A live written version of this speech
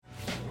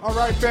All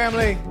right,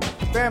 family.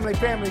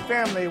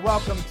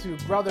 Welcome to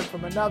Brother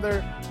from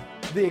Another,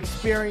 the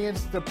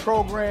experience, the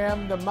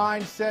program, the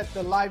mindset,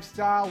 the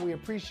lifestyle. We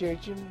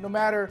appreciate you. No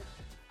matter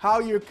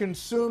how you're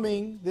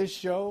consuming this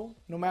show,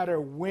 no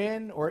matter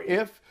when or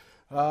if,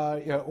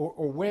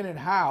 or when and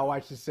how,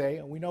 I should say.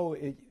 And we know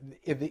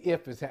if the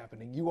if is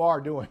happening. You are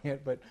doing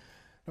it. But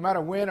no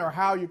matter when or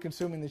how you're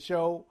consuming the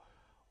show,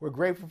 we're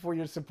grateful for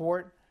your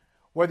support.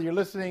 Whether you're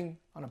listening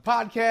on a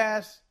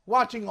podcast,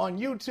 watching on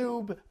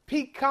YouTube,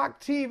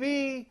 Peacock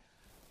TV,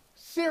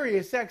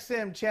 Sirius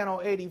XM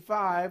Channel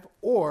 85,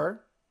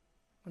 or,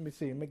 let me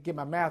see, let me get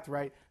my math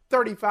right,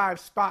 35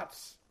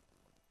 spots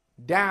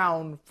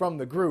down from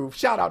the Groove.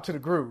 Shout out to the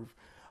Groove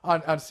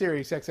on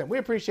Sirius XM. We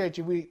appreciate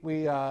you.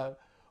 We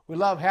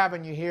love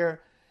having you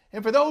here.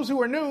 And for those who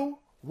are new,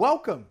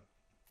 welcome.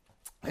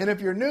 And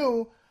if you're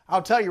new,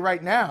 I'll tell you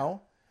right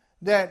now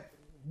that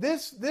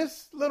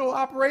this little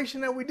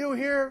operation that we do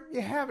here,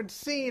 you haven't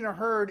seen or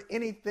heard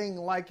anything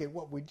like it.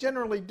 What we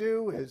generally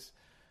do is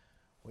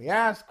we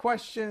ask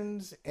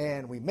questions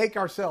and we make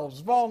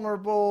ourselves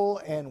vulnerable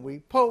and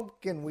we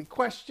poke and we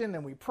question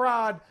and we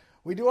prod.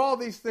 We do all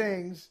these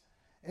things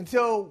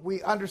until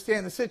we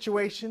understand the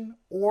situation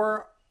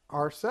or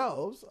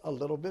ourselves a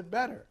little bit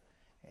better.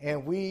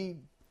 And we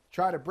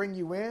try to bring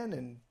you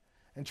in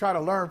and try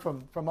to learn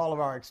from all of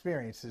our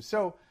experiences.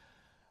 So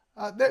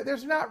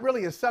there's not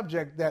really a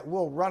subject that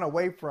we'll run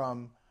away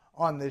from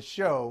on this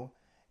show,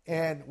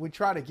 and we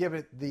try to give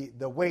it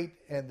the weight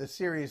and the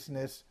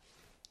seriousness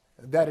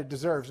that it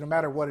deserves, no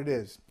matter what it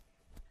is.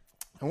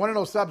 And one of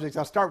those subjects,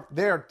 I'll start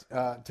there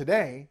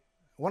today,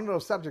 one of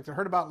those subjects I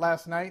heard about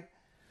last night.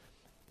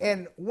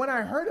 And when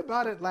I heard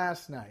about it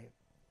last night,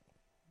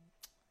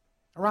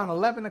 around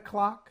 11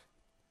 o'clock,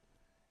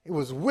 it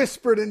was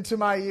whispered into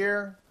my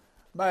ear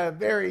by a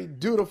very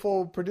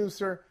dutiful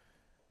producer.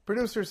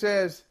 Producer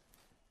says,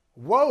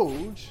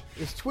 Woj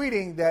is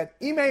tweeting that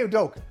Ime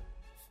Udoka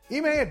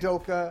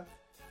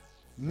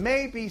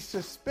may be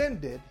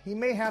suspended. He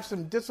may have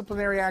some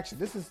disciplinary action.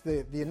 This is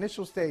the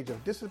initial stage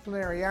of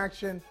disciplinary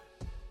action,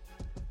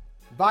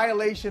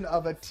 violation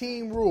of a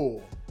team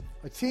rule,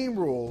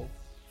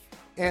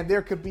 and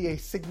there could be a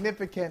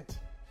significant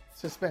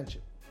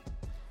suspension.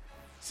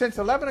 Since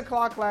 11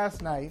 o'clock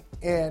last night,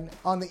 and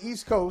on the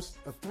East Coast,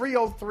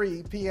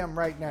 3:03 p.m.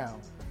 right now,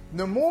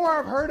 the more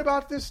I've heard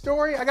about this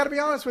story, I got to be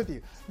honest with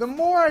you, the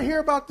more I hear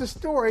about the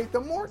story, the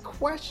more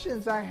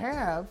questions I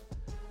have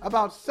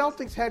about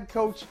Celtics head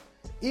coach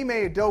Ime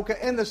Udoka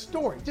and the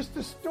story, just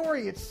the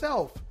story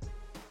itself.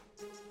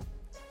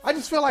 I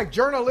just feel like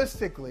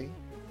journalistically,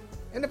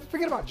 and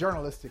forget about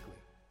journalistically,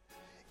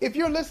 if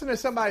you're listening to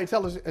somebody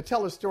tell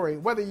a story,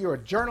 whether you're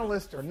a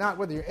journalist or not,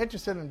 whether you're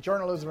interested in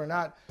journalism or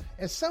not,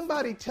 and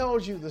somebody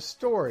tells you the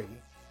story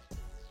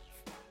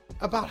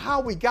about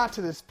how we got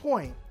to this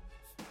point,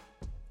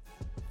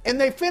 and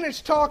they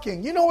finish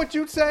talking, you know what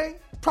you'd say?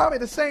 Probably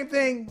the same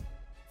thing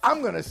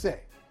I'm going to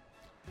say.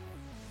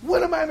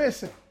 What am I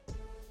missing?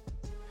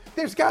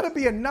 There's got to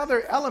be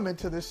another element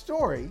to this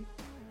story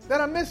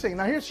that I'm missing.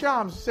 Now here's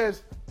Shams,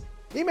 says,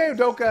 Ime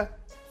Udoka,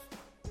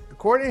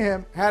 according to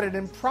him, had an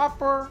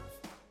improper,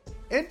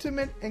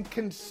 intimate, and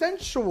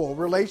consensual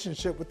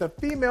relationship with a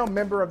female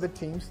member of the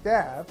team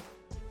staff,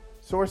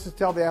 sources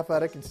tell The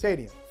Athletic and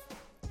Stadium.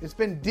 It's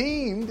been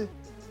deemed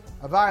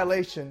a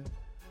violation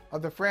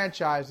of the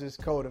franchise's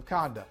code of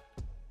conduct.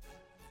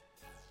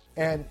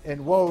 And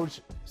Woj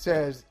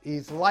says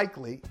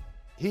Udoka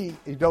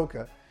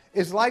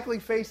is likely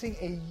facing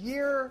a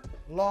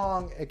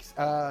year-long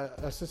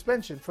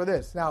suspension for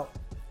this. Now,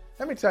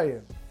 let me tell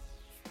you,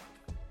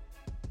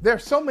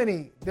 there's so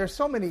many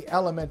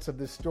elements of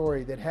this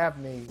story that have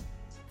me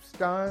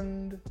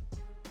stunned,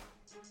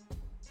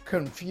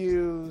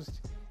 confused,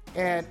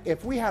 and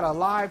if we had a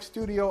live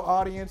studio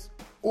audience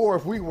or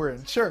if we were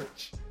in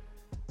church,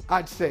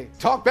 I'd say,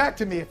 talk back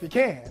to me if you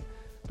can,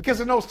 because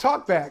in those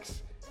talkbacks,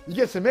 you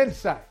get some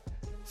insight.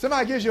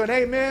 Somebody gives you an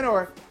amen,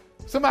 or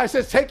somebody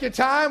says, take your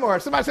time, or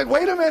somebody said,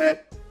 wait a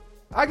minute,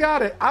 I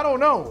got it. I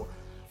don't know.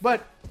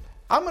 But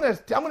I'm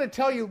gonna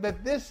tell you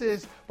that this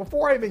is,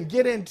 before I even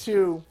get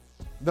into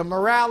the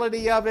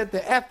morality of it,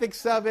 the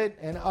ethics of it,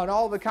 and on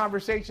all the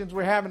conversations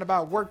we're having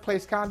about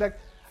workplace conduct,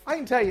 I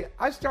can tell you,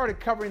 I started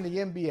covering the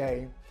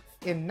NBA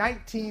in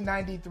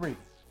 1993.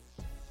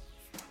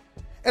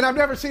 And I've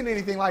never seen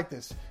anything like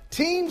this.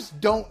 Teams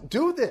don't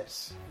do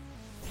this.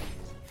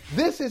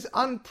 This is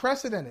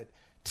unprecedented.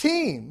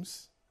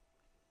 Teams,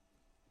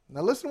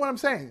 now listen to what I'm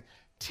saying.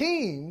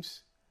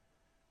 Teams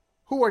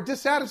who are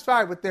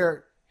dissatisfied with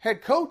their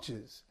head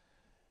coaches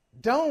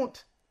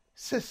don't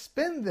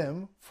suspend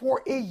them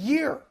for a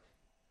year.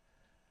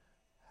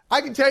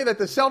 I can tell you that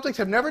the Celtics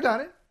have never done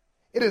it.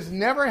 It has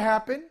never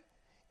happened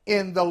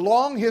in the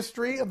long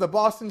history of the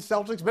Boston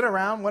Celtics. Been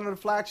around, one of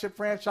the flagship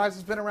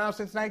franchises, been around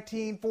since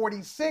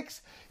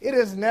 1946. It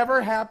has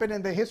never happened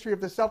in the history of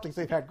the Celtics.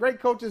 They've had great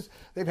coaches.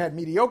 They've had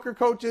mediocre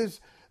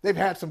coaches. They've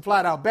had some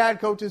flat out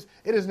bad coaches.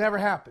 It has never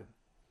happened.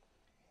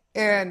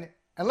 And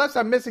unless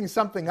I'm missing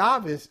something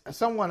obvious,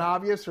 someone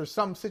obvious, or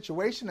some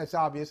situation that's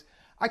obvious,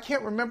 I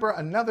can't remember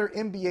another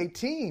NBA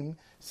team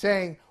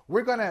saying,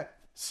 we're going to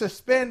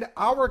suspend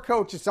our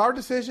coach. It's our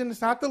decision.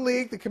 It's not the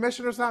league. The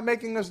commissioner's not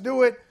making us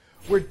do it.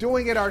 We're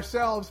doing it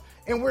ourselves.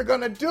 And we're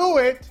going to do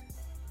it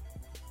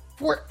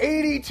for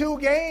 82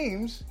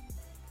 games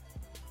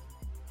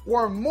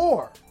or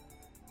more.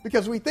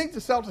 Because we think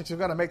the Celtics are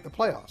going to make the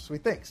playoffs. We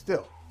think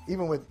still,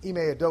 even with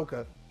Ime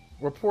Udoka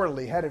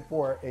reportedly headed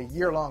for a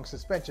year-long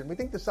suspension. We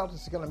think the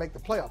Celtics are going to make the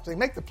playoffs. They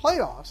make the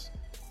playoffs.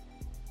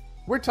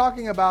 We're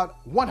talking about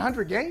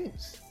 100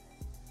 games.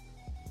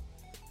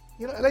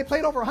 You know, they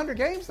played over 100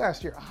 games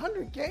last year.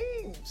 100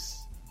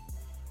 games.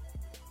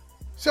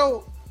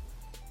 So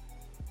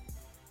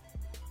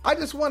I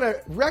just want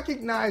to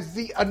recognize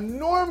the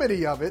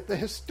enormity of it, the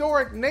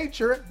historic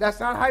nature. That's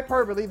not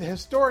hyperbole. The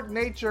historic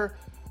nature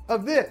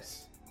of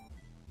this.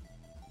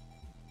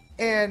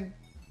 And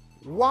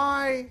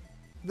why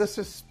the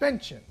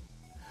suspension?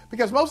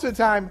 Because most of the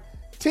time,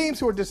 teams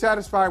who are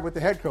dissatisfied with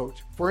the head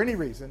coach for any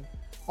reason,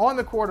 on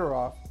the court or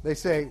off, they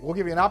say, we'll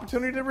give you an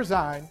opportunity to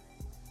resign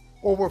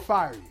or we'll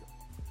fire you.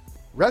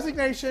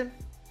 Resignation,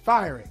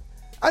 firing.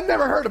 I've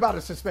never heard about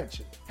a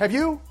suspension. Have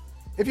you?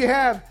 If you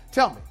have,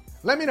 tell me.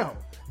 Let me know.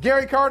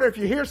 Gary Carter, if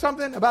you hear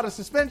something about a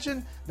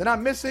suspension that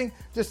I'm missing,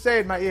 just say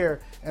it in my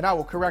ear and I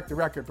will correct the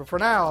record. But for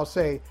now, I'll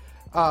say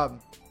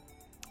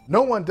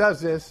no one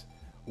does this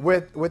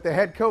with the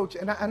head coach.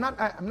 And I'm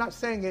not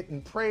saying it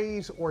in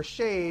praise or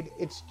shade.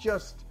 It's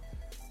just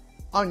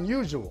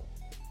unusual.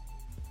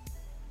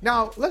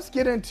 Now, let's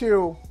get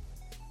into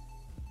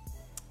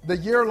the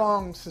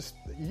year-long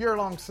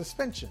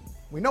suspension.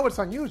 We know it's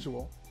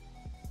unusual,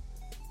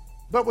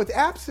 but with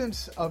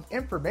absence of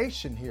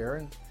information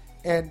here,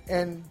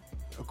 and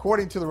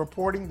according to the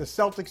reporting, the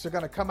Celtics are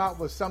going to come out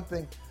with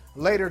something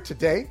later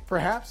today,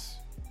 perhaps,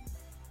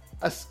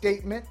 a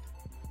statement,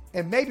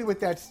 and maybe with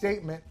that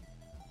statement,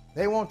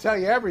 they won't tell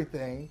you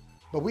everything,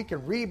 but we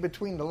can read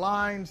between the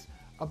lines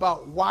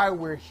about why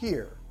we're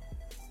here.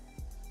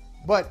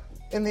 But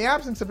in the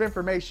absence of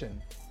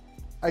information,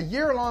 a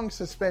year-long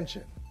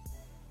suspension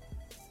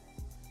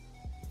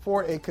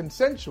for a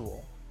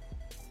consensual,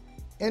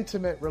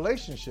 intimate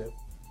relationship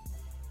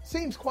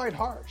seems quite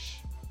harsh,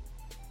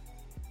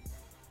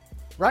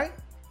 right?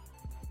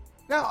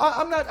 Now,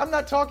 I'm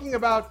not talking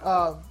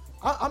about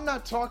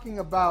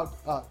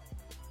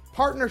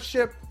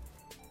partnership,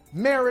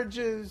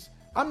 marriages.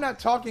 I'm not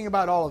talking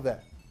about all of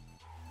that.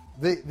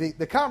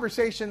 The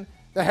conversation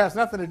that has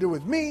nothing to do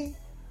with me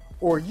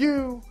or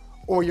you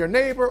or your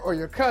neighbor or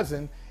your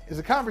cousin is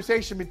a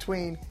conversation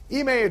between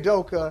Ime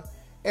Udoka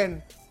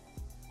and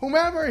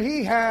whomever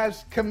he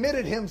has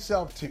committed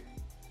himself to.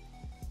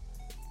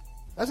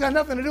 That's got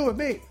nothing to do with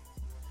me.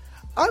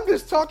 I'm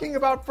just talking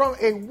about from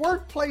a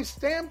workplace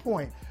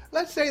standpoint.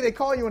 Let's say they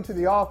call you into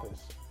the office.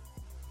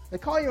 They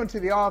call you into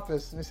the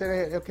office and they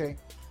say, hey, okay,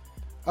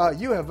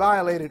 you have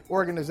violated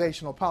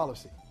organizational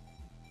policy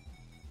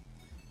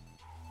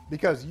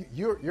because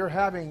you're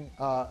having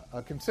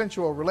a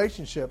consensual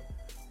relationship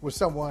with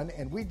someone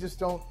and we just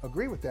don't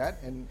agree with that.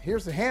 And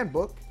here's the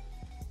handbook.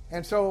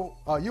 And so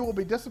you will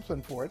be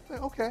disciplined for it.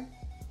 Okay,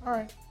 all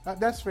right,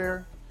 that's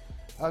fair.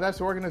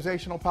 That's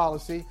organizational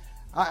policy.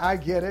 I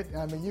get it.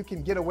 I mean, you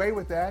can get away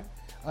with that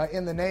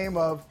in the name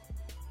of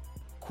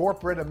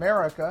corporate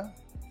America.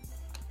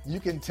 You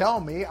can tell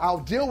me, I'll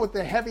deal with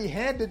the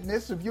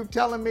heavy-handedness of you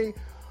telling me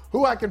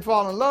who I can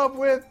fall in love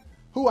with,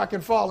 who I can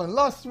fall in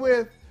lust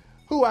with,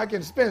 who I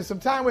can spend some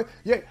time with.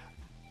 Yeah,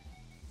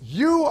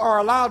 you are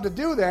allowed to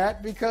do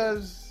that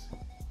because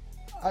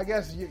I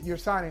guess you're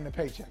signing the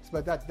paychecks.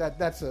 But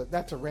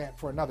that's a rant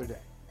for another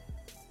day.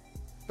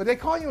 But they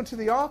call you into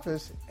the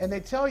office and they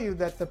tell you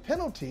that the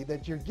penalty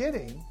that you're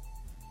getting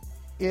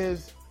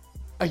is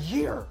a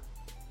year.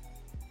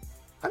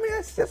 I mean,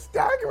 that's just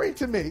staggering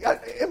to me.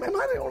 Am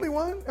I the only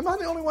one? Am I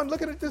the only one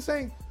looking at this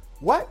saying,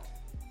 what?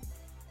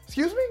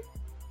 Excuse me?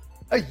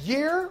 A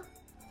year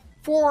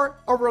for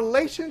a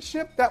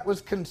relationship that was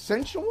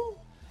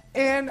consensual?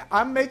 And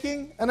I'm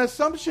making an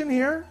assumption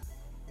here.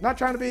 I'm not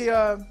trying to be,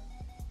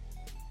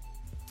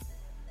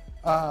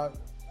 I'm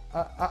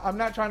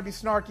not trying to be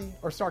snarky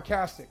or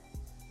sarcastic.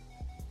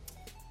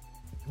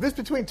 If it's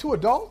between two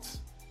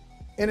adults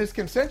and it's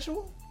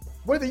consensual,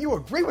 whether you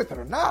agree with it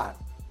or not,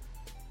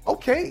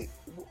 okay,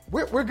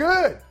 we're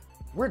good.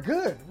 We're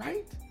good,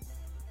 right?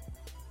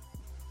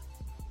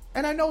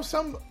 And I know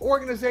some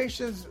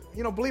organizations,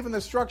 believe in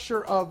the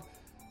structure of,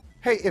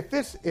 hey, if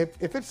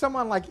it's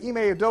someone like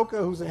Ime Udoka,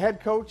 who's a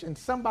head coach, and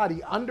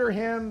somebody under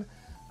him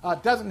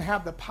doesn't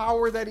have the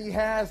power that he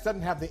has,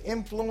 doesn't have the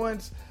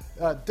influence,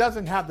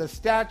 doesn't have the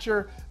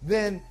stature,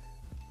 then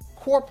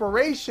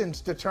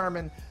corporations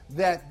determine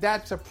that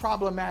that's a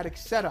problematic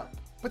setup.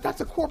 But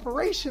that's a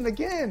corporation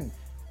again.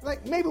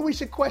 Like, maybe we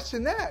should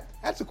question that.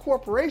 That's a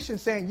corporation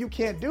saying you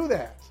can't do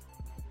that.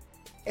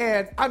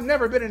 And I've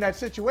never been in that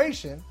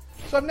situation,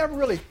 so I've never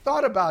really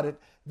thought about it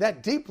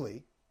that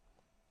deeply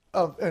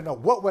of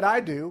what would I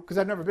do, because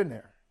I've never been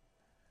there.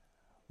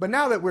 But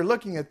now that we're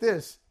looking at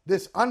this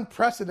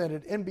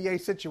unprecedented NBA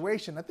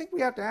situation, I think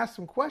we have to ask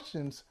some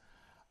questions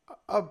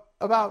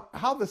about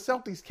how the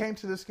Celtics came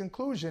to this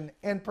conclusion,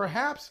 and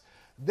perhaps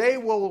they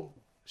will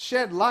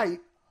shed light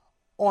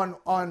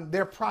on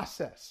their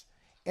process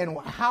and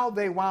how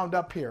they wound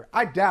up here.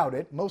 I doubt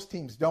it. Most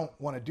teams don't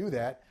want to do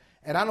that.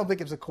 And I don't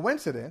think it's a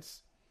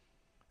coincidence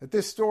that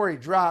this story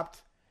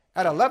dropped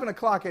at 11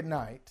 o'clock at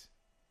night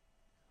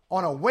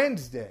on a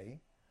Wednesday,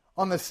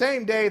 on the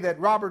same day that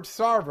Robert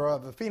Sarver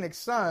of the Phoenix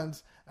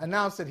Suns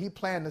announced that he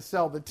planned to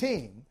sell the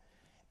team.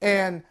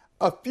 And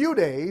a few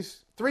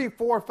days, 3,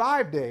 4,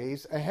 5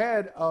 days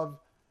ahead of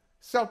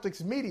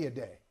Celtics Media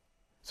Day.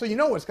 So you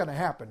know what's going to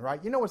happen,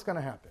 right? You know what's going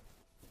to happen.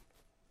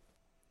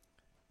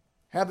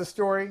 Have the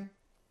story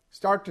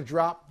start to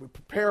drop. We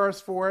prepare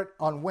us for it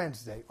on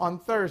Wednesday. On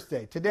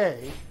Thursday,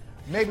 today,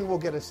 maybe we'll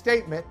get a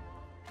statement.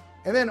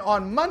 And then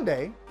on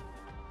Monday,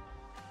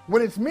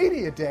 when it's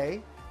Media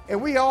Day,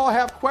 and we all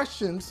have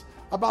questions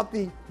about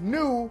the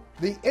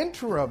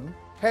interim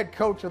head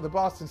coach of the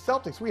Boston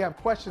Celtics, we have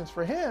questions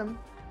for him.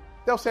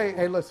 They'll say,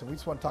 hey, listen, we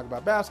just want to talk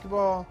about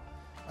basketball.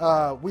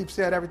 We've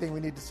said everything we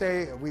need to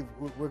say.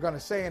 We're going to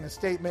say in a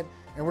statement,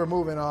 and we're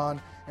moving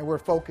on, and we're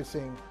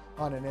focusing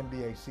on an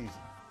NBA season.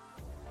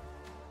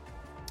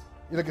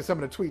 You look at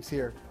some of the tweets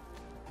here.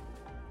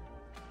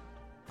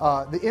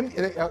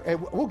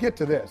 We'll get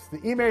to this. The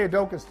Ime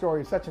Udoka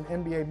story is such an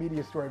NBA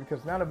media story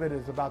because none of it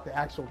is about the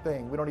actual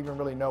thing. We don't even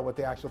really know what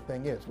the actual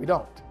thing is. We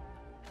don't.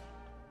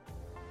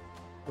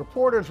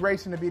 Reporters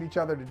racing to beat each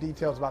other to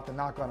details about the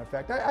knock-on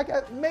effect.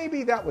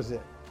 Maybe that was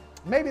it.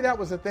 Maybe that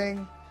was a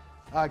thing.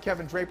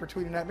 Kevin Draper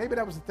tweeting that. Maybe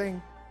that was the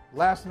thing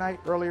last night,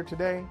 earlier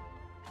today.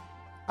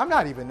 I'm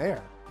not even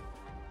there.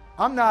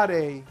 I'm not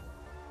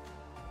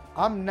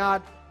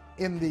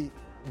in the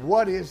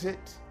what is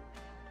it,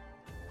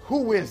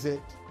 who is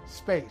it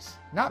space.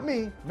 Not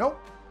me. Nope.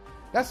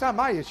 That's not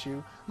my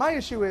issue. My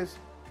issue is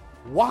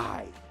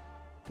why?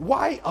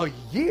 Why a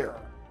year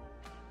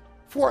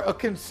for a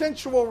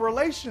consensual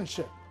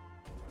relationship?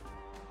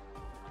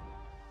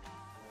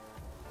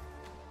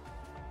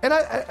 And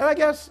I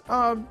guess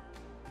the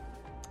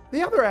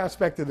other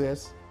aspect of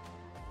this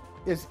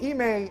is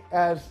Ime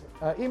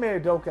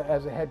Udoka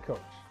as a head coach.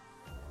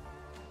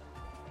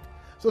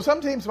 So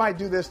some teams might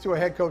do this to a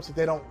head coach that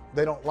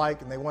they don't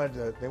like, and they want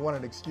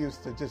an excuse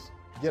to just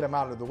get him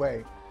out of the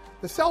way.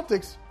 The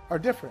Celtics are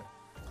different.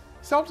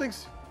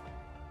 Celtics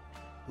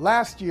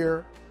last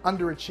year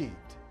underachieved.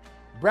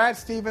 Brad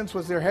Stevens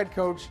was their head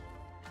coach.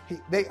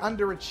 They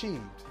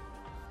underachieved.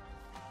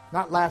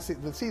 Not last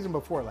season, the season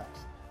before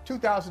last.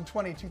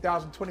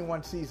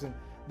 2020-2021 season,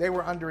 they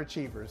were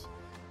underachievers.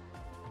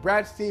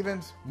 Brad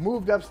Stevens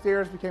moved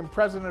upstairs, became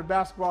president of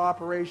basketball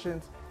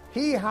operations.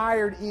 He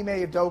hired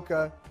Ime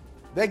Udoka.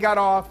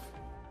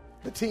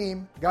 The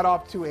team got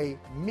off to a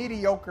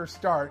mediocre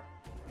start,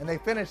 and they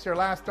finished their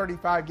last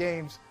 35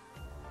 games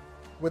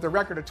with a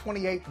record of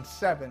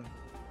 28-7.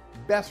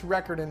 Best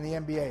record in the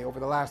NBA over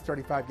the last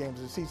 35 games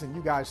of the season.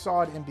 You guys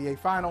saw it, NBA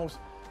Finals.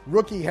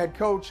 Rookie head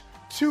coach,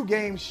 2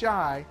 games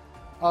shy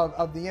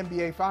of the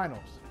NBA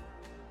Finals.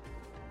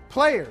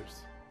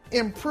 Players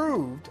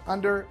improved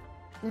under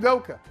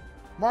Udoka.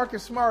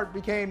 Marcus Smart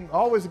became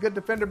always a good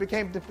defender,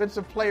 became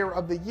Defensive Player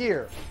of the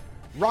Year.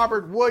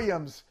 Robert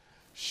Williams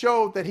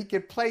showed that he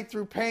could play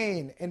through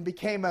pain and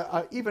became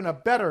even a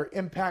better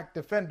impact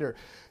defender.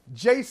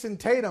 Jason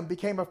Tatum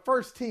became a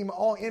first-team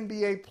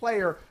All-NBA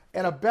player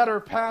and a better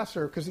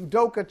passer because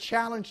Udoka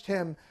challenged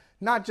him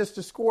not just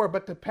to score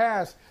but to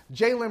pass.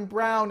 Jaylen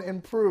Brown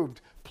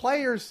improved.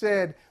 Players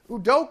said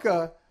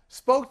Udoka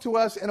spoke to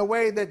us in a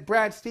way that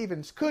Brad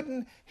Stevens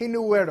couldn't. He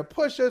knew where to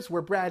push us,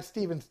 where Brad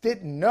Stevens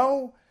didn't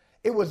know.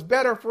 It was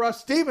better for us.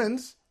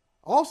 Stevens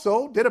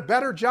also did a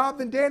better job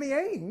than Danny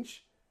Ainge,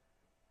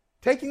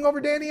 taking over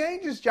Danny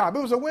Ainge's job.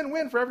 It was a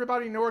win-win for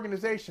everybody in the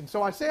organization.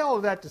 So I say all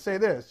of that to say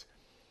this.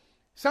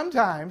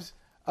 Sometimes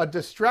a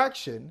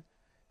distraction,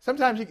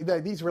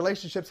 these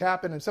relationships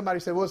happen and somebody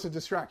said, well, it's a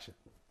distraction.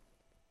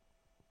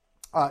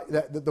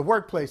 The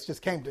workplace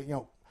just came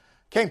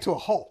to a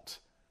halt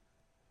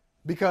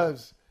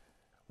because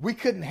we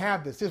couldn't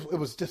have this. It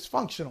was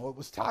dysfunctional. It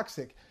was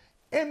toxic.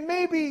 And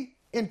maybe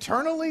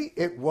internally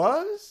it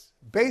was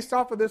based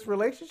off of this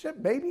relationship.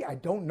 Maybe. I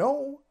don't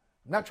know.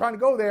 I'm not trying to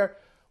go there.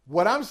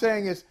 What I'm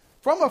saying is,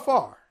 from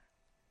afar,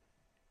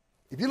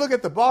 if you look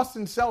at the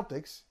Boston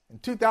Celtics in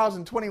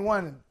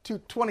 2021 and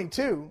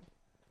 2022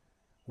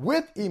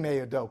 with Ime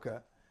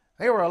Udoka,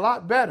 they were a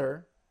lot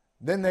better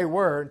than they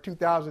were in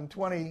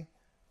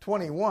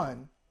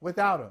 2020-21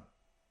 without him.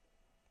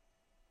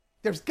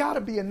 There's got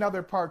to be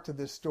another part to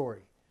this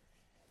story.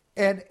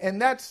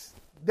 And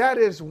that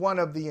is one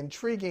of the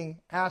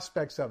intriguing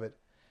aspects of it.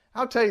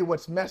 I'll tell you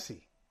what's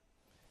messy.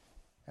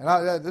 And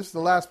this is the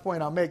last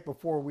point I'll make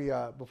before we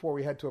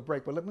head to a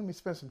break. But let me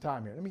spend some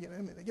time here.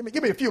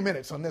 Give me a few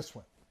minutes on this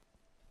one.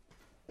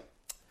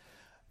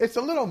 It's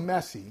a little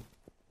messy,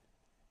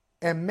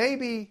 and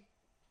maybe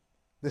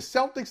the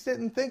Celtics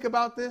didn't think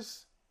about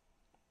this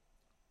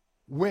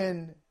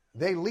when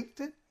they leaked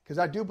it, because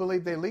I do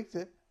believe they leaked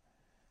it.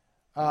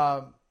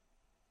 But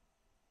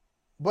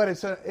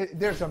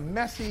there's a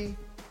messy,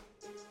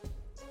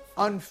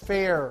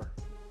 unfair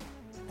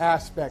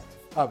aspect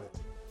of it.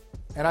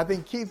 And I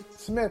think Keith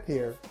Smith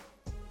here,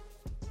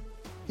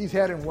 he's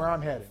heading where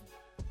I'm heading.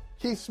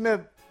 Keith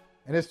Smith,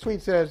 in his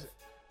tweet says,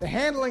 the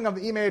handling of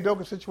the Ime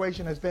Udoka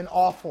situation has been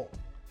awful.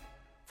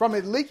 From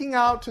it leaking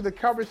out to the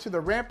coverage to the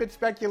rampant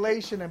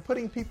speculation and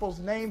putting people's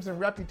names and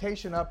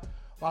reputation up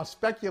while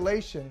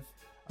speculation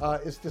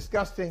is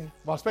disgusting,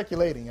 while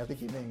speculating, I think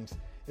he means,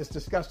 is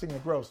disgusting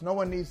and gross. No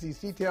one needs these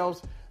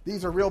details.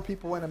 These are real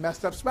people in a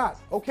messed up spot.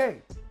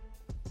 Okay.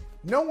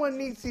 No one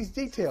needs these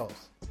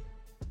details.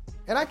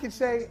 And I can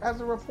say, as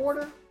a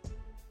reporter,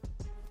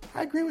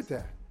 I agree with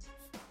that.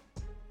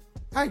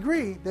 I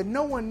agree that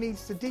no one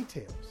needs the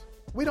details.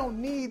 We don't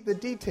need the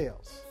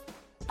details.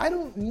 I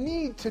don't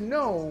need to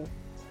know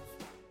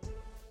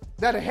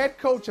that a head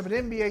coach of an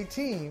NBA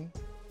team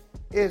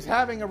is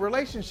having a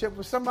relationship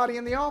with somebody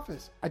in the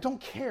office. I don't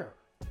care.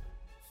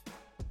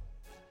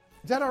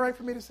 Is that all right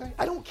for me to say?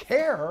 I don't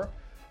care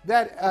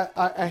that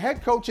a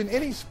head coach in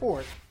any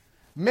sport,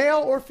 male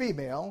or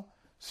female,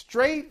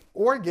 straight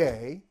or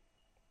gay,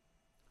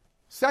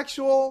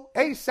 sexual,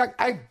 asexual,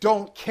 I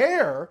don't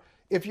care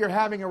if you're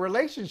having a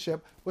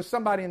relationship with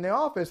somebody in the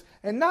office,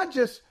 and not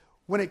just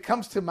when it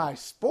comes to my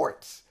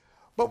sports,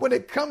 but when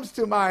it comes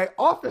to my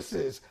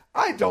offices,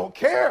 I don't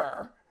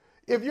care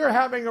if you're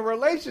having a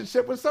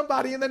relationship with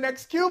somebody in the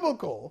next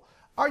cubicle.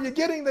 Are you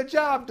getting the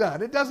job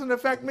done? It doesn't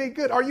affect me.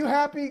 Good. Are you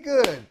happy?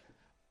 Good.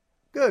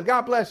 Good.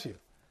 God bless you.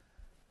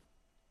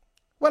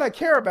 What I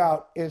care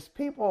about is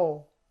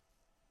people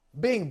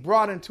being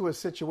brought into a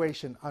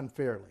situation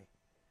unfairly.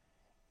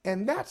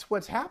 And that's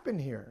what's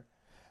happened here,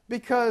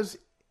 because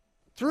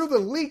through the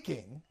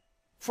leaking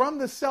from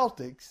the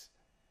Celtics,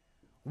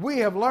 we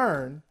have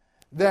learned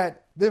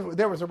that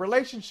there was a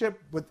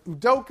relationship with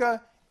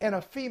Udoka and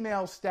a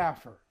female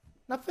staffer.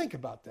 Now think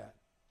about that.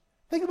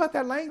 Think about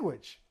that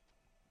language.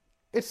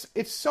 It's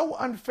so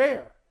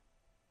unfair.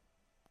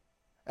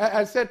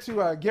 I said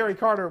to Gary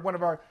Carter, one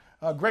of our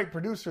great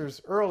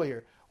producers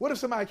earlier, what if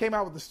somebody came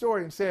out with a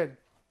story and said,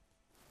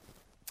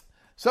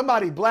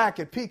 somebody black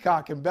at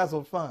Peacock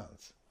embezzled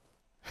funds?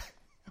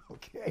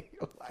 Okay,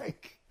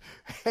 like,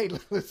 hey,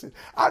 listen,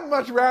 I'd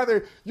much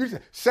rather you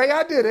say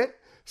I did it,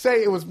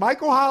 say it was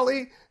Michael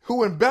Holley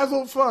who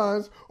embezzled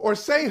funds, or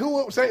say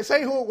who it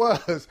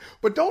was,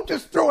 but don't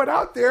just throw it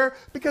out there,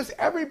 because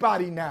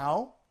everybody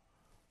now,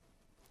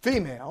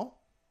 female,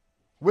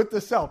 with the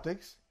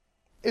Celtics,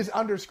 is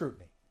under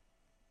scrutiny.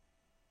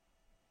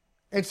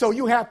 And so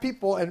you have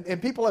people,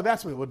 and people have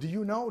asked me, well, do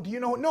you know? Do you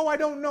know? No, I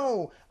don't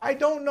know. I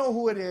don't know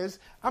who it is.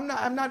 I'm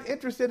not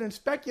interested in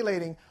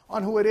speculating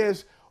on who it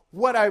is.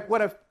 I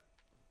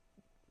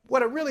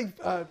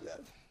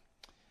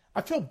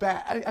feel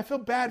bad. I feel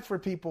bad for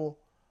people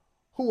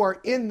who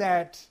are in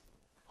that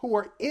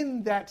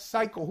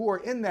cycle, who are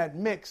in that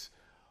mix,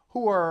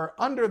 who are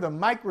under the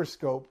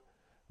microscope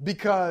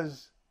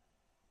because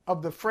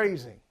of the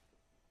phrasing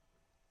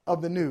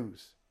of the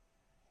news.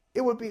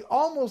 It would be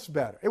almost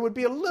better. It would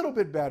be a little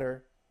bit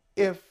better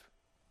if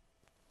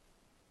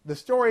the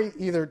story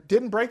either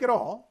didn't break at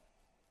all,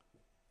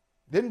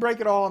 and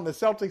the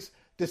Celtics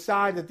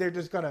decide that they're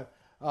just going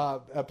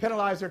to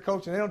penalize their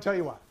coach, and they don't tell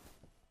you why.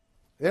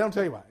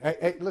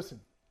 Hey, listen,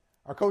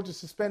 our coach is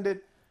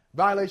suspended,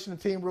 violation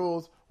of team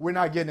rules. We're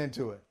not getting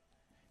into it.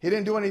 He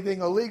didn't do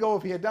anything illegal.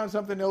 If he had done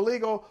something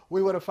illegal,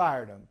 we would have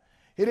fired him.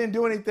 He didn't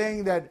do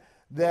anything that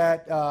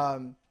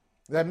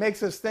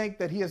makes us think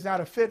that he is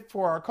not a fit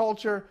for our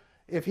culture.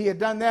 If he had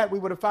done that, we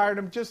would have fired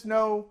him. Just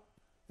know,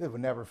 it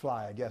would never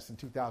fly, I guess, in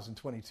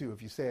 2022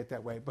 if you say it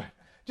that way. But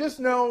just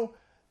know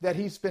that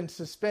he's been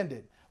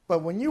suspended. But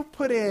when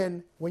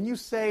you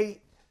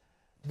say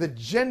the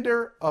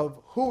gender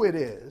of who it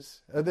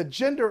is, the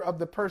gender of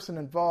the person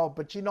involved,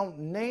 but you don't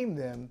name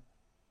them,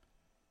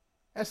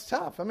 that's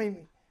tough. I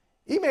mean,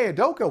 Ime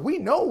Udoka, we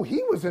know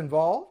he was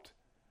involved.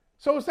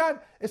 So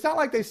it's not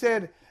like they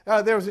said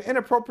there was an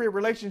inappropriate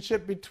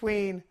relationship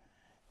between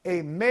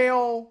a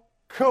male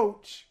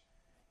coach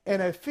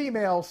and a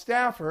female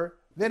staffer,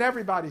 then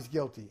everybody's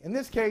guilty. In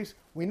this case,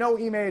 we know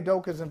Ime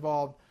Udoka is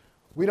involved.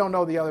 We don't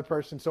know the other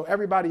person. So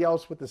everybody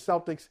else with the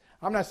Celtics,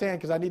 I'm not saying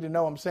because I need to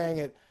know, I'm saying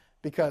it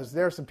because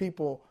there are some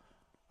people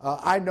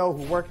I know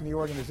who work in the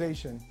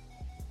organization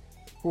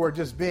who are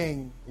just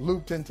being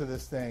looped into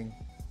this thing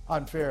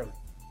unfairly.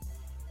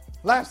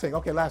 Last thing.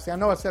 I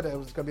know I said it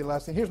was going to be the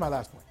last thing. Here's my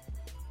last point.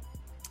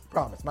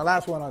 Promise. My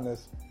last one on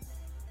this.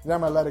 Then I'm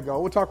going to let it go.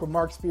 We'll talk with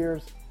Mark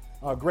Spears,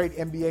 a great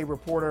NBA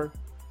reporter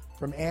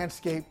from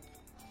Anscape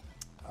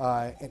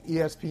and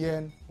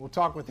ESPN. We'll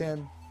talk with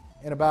him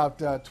in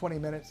about 20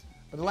 minutes.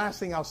 But the last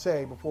thing I'll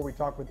say before we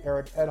talk with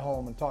Eric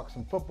Edholm and talk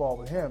some football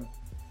with him,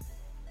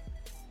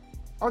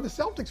 are the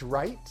Celtics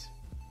right?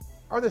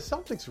 Are the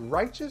Celtics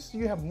righteous? Do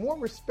you have more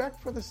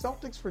respect for the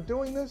Celtics for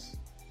doing this?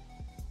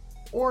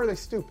 Or are they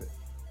stupid?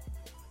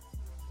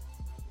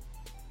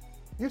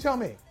 You tell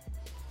me.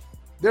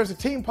 There's a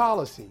team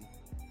policy.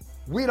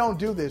 We don't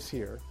do this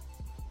here.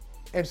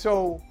 And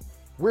so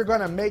we're going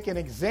to make an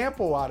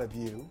example out of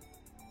you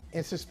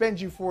and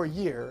suspend you for a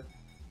year,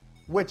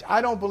 which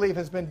I don't believe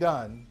has been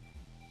done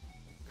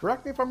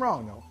correct me if I'm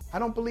wrong though, I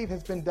don't believe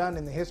has been done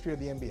in the history of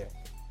the NBA.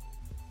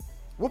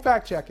 We'll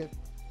fact check it.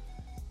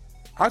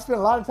 I spent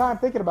a lot of time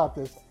thinking about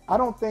this. I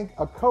don't think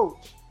a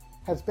coach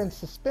has been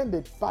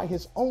suspended by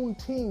his own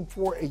team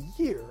for a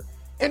year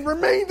and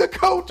remained the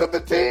coach of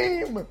the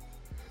team.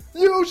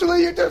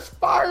 Usually you just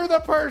fire the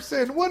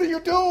person. What are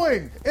you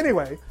doing?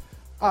 Anyway,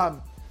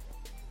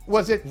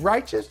 was it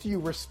righteous? Do you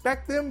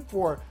respect them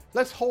for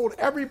let's hold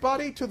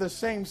everybody to the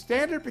same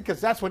standard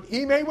because that's what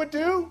Ime would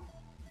do?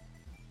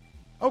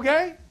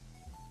 Okay?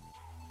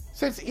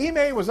 Since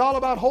Ime was all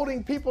about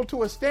holding people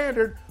to a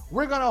standard,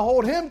 we're going to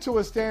hold him to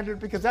a standard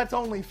because that's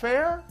only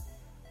fair?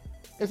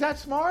 Is that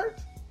smart?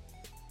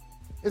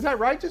 Is that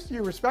righteous? Do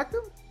you respect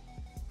him?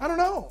 I don't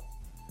know.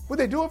 Would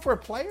they do it for a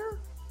player?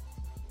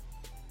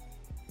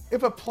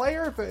 If a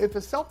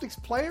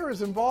Celtics player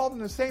is involved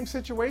in the same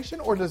situation,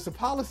 or does the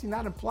policy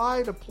not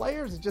apply to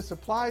players? It just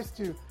applies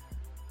to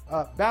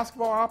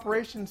basketball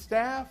operations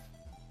staff,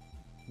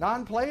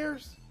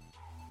 non-players?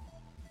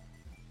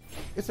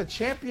 It's a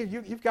champion.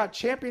 You've got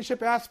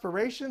championship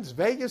aspirations.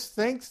 Vegas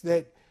thinks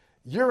that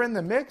you're in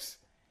the mix,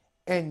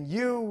 and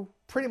you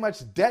pretty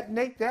much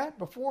detonate that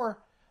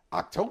before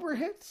October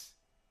hits?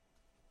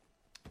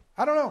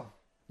 I don't know.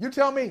 You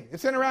tell me.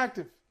 It's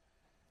interactive.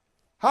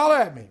 Holler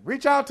at me.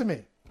 Reach out to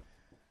me.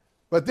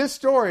 But this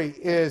story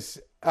is,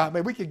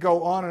 we could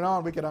go on and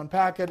on. We could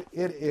unpack it.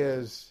 It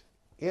is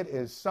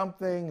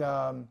something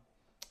that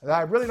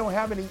I really don't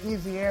have any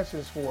easy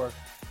answers for.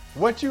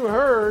 What you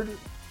heard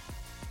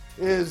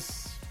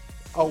is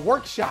a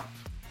workshop.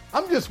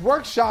 I'm just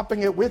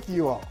workshopping it with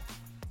you all.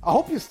 I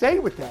hope you stay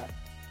with that.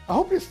 I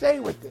hope you stay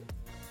with it.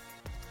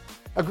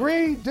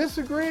 Agree,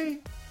 disagree?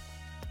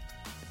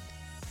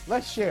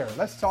 Let's share.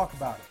 Let's talk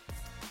about it.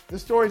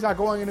 This story's not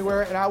going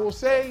anywhere, and I will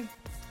say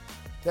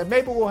that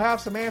maybe we'll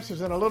have some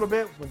answers in a little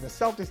bit when the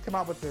Celtics come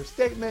out with their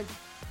statement.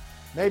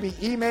 Maybe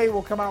Ime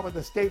will come out with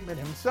a statement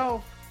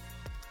himself,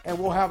 and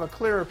we'll have a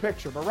clearer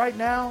picture. But right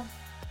now,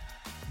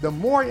 the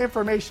more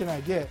information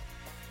I get,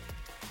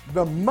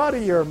 the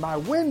muddier my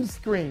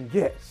windscreen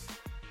gets.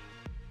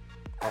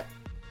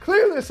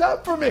 Clear this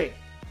up for me.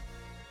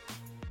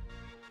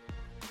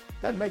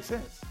 Doesn't make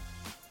sense.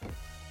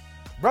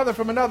 Brother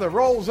from Another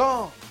rolls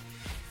on.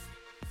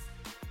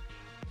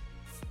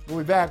 We'll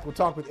be back. We'll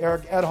talk with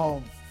Eric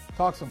Edholm,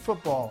 talk some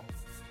football.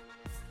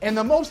 And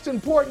the most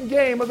important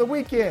game of the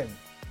weekend.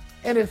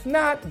 And it's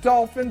not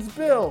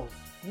Dolphins-Bills.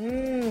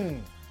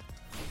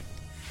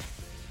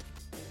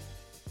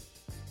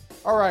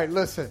 All right,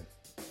 listen.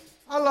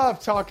 I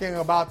love talking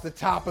about the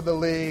top of the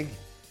league,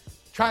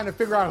 trying to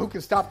figure out who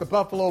can stop the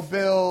Buffalo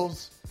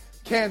Bills,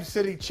 Kansas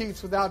City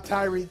Chiefs without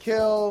Tyreek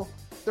Hill,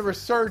 the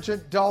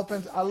resurgent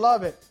Dolphins. I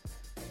love it.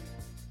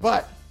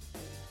 But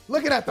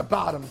looking at the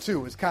bottom,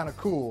 too, is kind of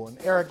cool. And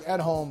Eric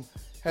Edholm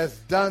has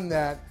done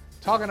that,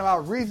 talking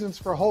about reasons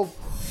for hope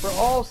for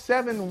all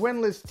 7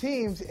 winless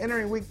teams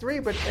entering week 3.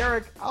 But,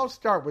 Eric, I'll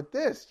start with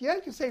this. Yeah,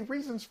 you can say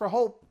reasons for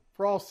hope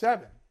for all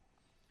 7.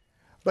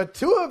 But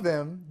 2 of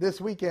them this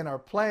weekend are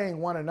playing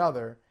one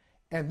another.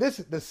 And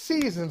the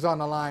season's on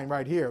the line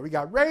right here. We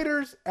got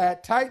Raiders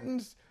at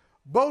Titans,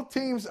 both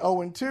teams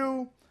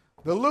 0-2.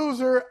 The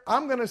loser,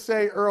 I'm going to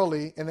say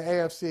early in the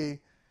AFC,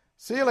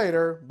 see you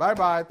later.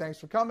 Bye-bye. Thanks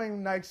for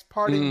coming. Nice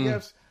parting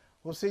gifts.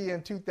 We'll see you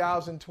in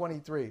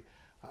 2023.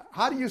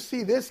 How do you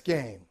see this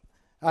game?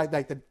 Like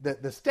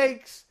the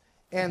stakes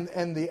and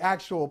the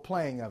actual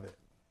playing of it?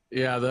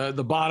 Yeah,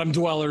 the bottom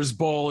dwellers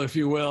bowl, if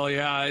you will.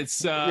 Yeah,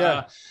 it's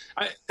I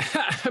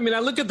mean, I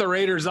look at the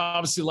Raiders.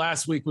 Obviously,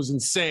 last week was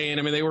insane.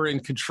 I mean, they were in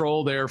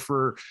control there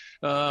for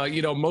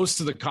most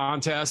of the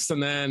contest,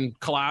 and then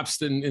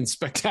collapsed in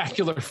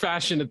spectacular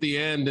fashion at the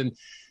end. And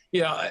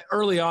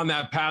early on,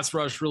 that pass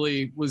rush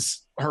really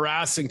was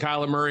harassing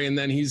Kyler Murray, and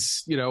then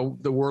he's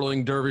the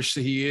whirling dervish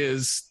that he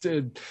is,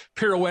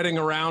 pirouetting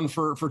around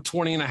for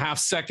 20 and a half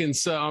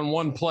seconds on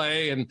one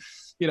play, and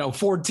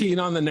 14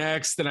 on the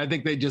next, and I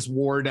think they just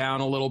wore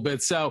down a little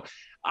bit. So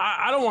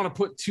I don't want to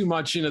put too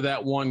much into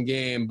that one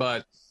game,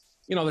 but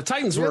the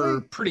Titans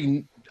were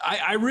pretty.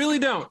 I really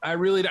don't.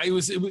 It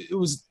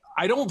was.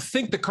 I don't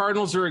think the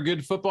Cardinals are a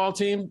good football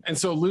team, and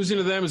so losing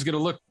to them is going to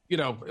look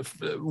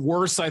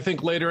worse, I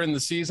think, later in the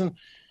season.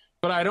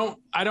 But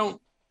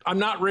I'm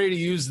not ready to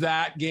use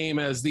that game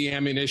as the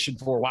ammunition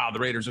for the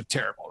Raiders are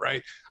terrible,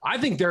 right? I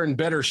think they're in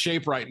better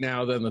shape right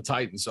now than the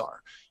Titans are.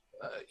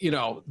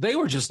 They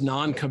were just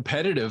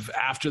non-competitive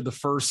after the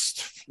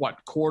first,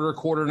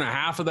 quarter and a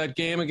half of that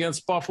game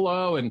against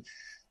Buffalo. And,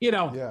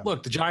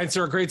 look, the Giants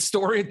are a great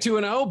story at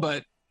 2-0,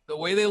 but the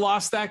way they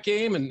lost that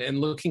game and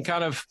looking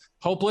kind of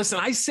hopeless.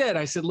 And I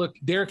said, look,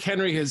 Derrick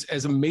Henry is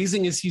as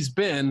amazing as he's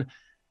been.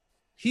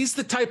 He's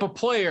the type of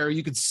player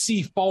you could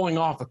see falling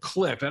off a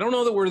cliff. I don't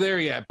know that we're there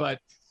yet, but,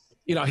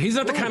 he's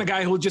not the kind of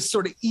guy who will just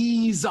sort of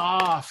ease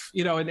off,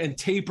 and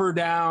taper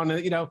down,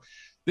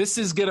 This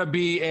is going to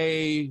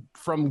be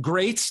from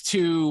great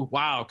to,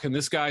 wow, can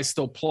this guy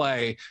still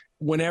play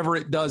whenever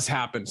it does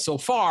happen? So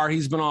far,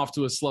 he's been off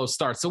to a slow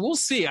start. So we'll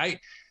see.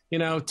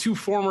 two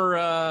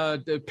former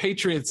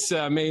Patriots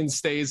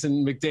mainstays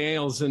and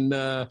McDaniels and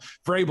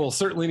Vrabel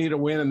certainly need a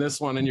win in this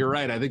one. And you're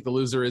right. I think the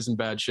loser is in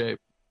bad shape.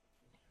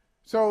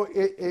 So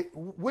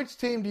which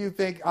team do you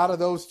think out of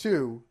those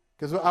two,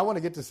 because I want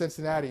to get to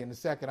Cincinnati in a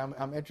second.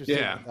 I'm interested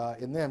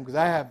in them because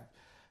I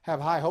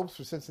have high hopes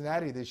for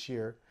Cincinnati this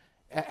year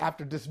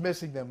after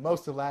dismissing them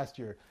most of last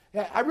year.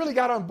 Yeah, I really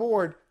got on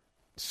board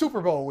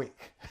Super Bowl week.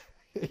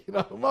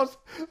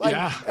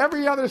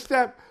 Every other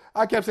step,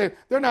 I kept saying,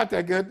 they're not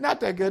that good,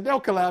 they'll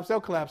collapse.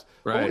 Right.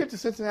 But we'll get to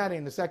Cincinnati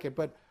in a second.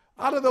 But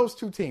out of those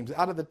two teams,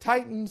 out of the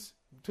Titans,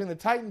 between the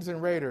Titans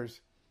and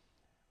Raiders,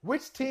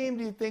 which team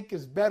do you think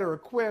is better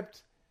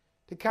equipped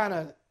to kind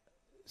of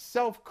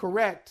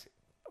self-correct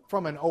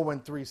from an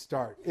 0-3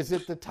 start? Is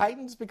it the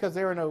Titans because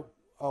they're in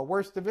a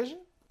worse division?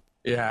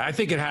 Yeah, I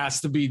think it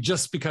has to be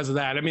just because of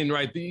that. I mean,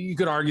 right, you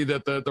could argue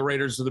that the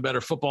Raiders are the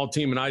better football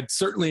team, and I'd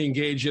certainly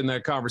engage in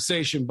that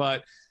conversation,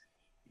 but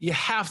you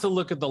have to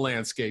look at the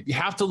landscape. You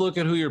have to look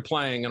at who you're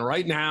playing, and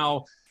right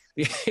now,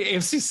 the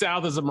AFC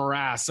South is a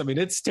morass. I mean,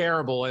 it's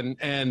terrible,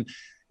 and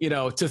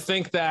to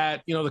think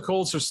that, the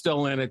Colts are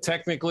still in it,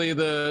 technically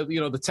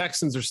the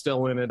Texans are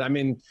still in it. I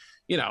mean,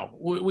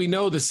 we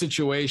know the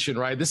situation,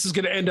 right? This is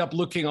going to end up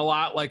looking a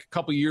lot like a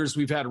couple of years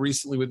we've had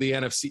recently with the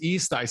NFC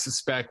East, I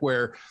suspect,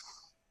 where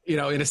in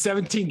a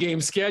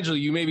 17-game schedule,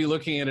 you may be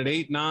looking at an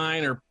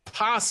 8-9 or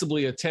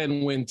possibly a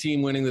 10-win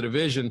team winning the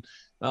division.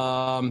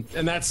 And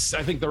that's,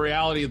 I think, the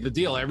reality of the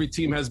deal. Every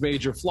team has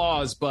major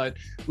flaws, but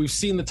we've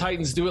seen the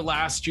Titans do it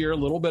last year, a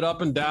little bit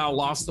up and down,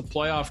 lost the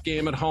playoff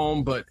game at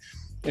home, but,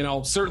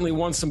 certainly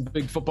won some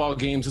big football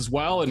games as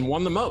well and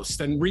won the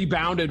most and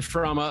rebounded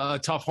from a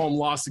tough home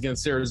loss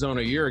against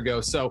Arizona a year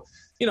ago. So,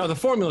 the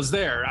formula's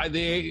there.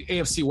 The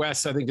AFC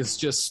West, I think, is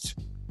just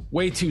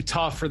way too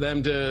tough for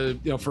them to,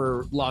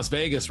 for Las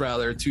Vegas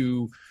rather,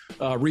 to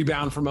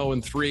rebound from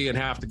 0-3 and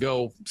have to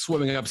go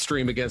swimming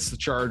upstream against the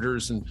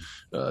Chargers and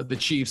the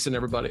Chiefs and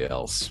everybody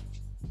else.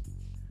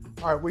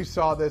 All right, we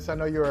saw this. I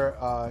know you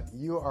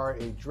are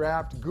a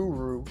draft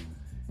guru,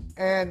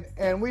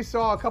 and we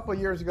saw a couple of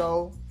years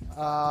ago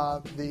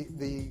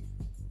the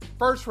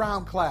first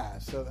round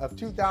class of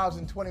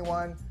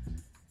 2021,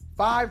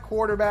 5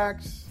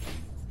 quarterbacks.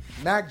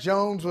 Mac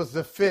Jones was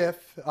the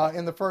 5th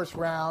in the first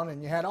round,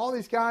 and you had all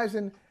these guys,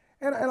 and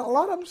a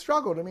lot of them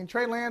struggled. I mean,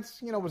 Trey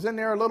Lance, was in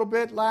there a little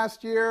bit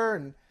last year,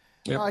 and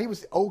he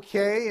was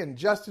okay, and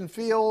Justin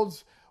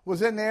Fields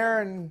was in there,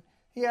 and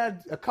he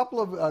had a couple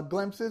of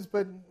glimpses,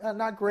 but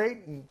not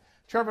great, and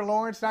Trevor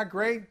Lawrence, not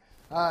great.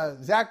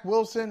 Zach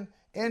Wilson,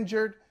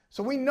 injured.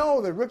 So we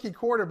know that rookie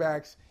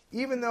quarterbacks,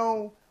 even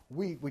though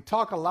we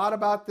talk a lot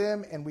about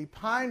them and we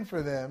pine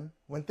for them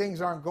when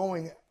things aren't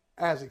going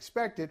as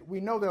expected, we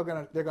know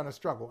they're gonna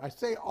struggle. I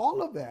say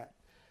all of that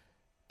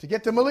to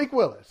get to Malik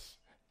Willis.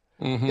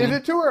 Mm-hmm. Is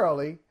it too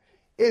early?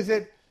 Is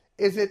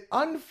it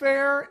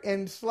unfair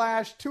and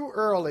 / too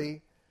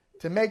early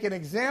to make an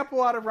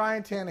example out of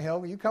Ryan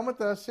Tannehill? When you come with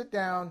us, sit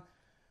down,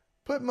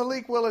 put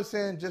Malik Willis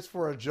in just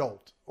for a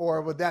jolt,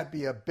 or would that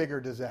be a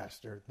bigger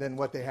disaster than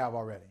what they have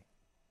already?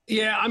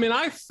 Yeah, I mean,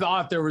 I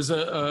thought there was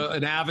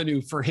an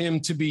avenue for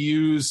him to be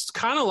used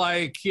kind of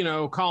like,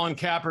 Colin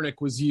Kaepernick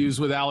was used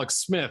with Alex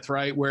Smith,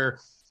 right, where,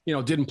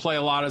 didn't play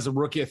a lot as a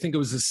rookie. I think it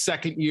was his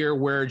second year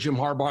where Jim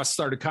Harbaugh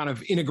started kind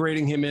of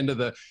integrating him into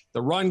the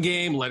run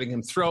game, letting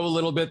him throw a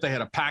little bit. They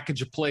had a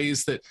package of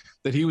plays that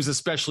he was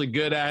especially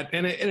good at,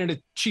 and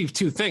it achieved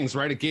 2 things,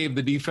 right? It gave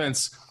the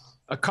defense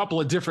a couple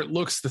of different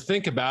looks to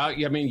think about.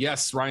 I mean,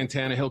 yes, Ryan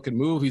Tannehill can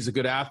move. He's a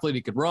good athlete.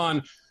 He could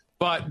run.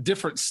 But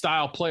different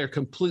style player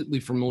completely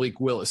from Malik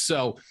Willis.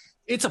 So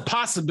it's a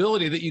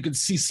possibility that you could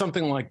see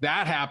something like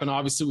that happen.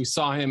 Obviously, we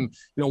saw him,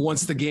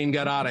 once the game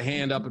got out of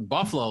hand up in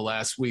Buffalo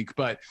last week.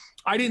 But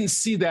I didn't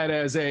see that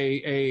as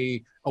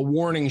a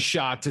warning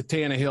shot to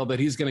Tannehill that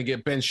he's going to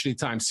get benched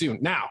anytime soon.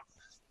 Now,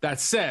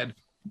 that said,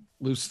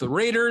 lose the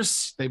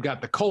Raiders. They've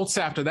got the Colts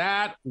after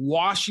that,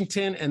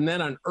 Washington, and then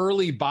an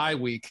early bye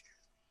week.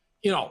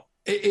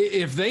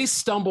 If they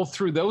stumble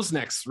through those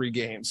next 3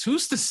 games,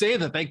 who's to say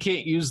that they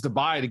can't use the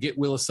bye to get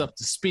Willis up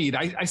to speed?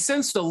 I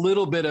sensed a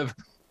little bit of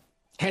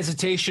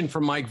hesitation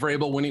from Mike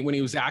Vrabel when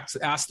he was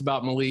asked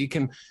about Malik.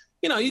 And,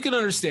 you can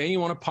understand, you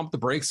want to pump the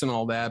brakes and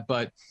all that,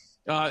 but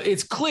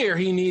it's clear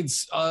he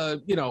needs, a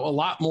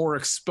lot more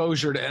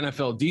exposure to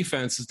NFL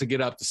defenses to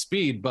get up to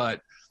speed.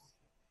 But,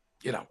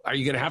 are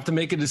you going to have to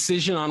make a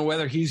decision on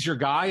whether he's your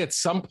guy at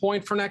some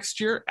point for next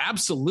year?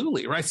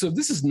 Absolutely, right? So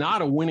this is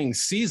not a winning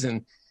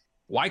season.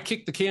 Why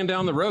kick the can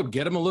down the road?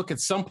 Get him a look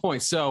at some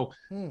point. So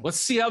let's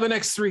see how the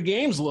next 3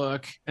 games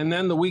look, and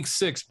then the week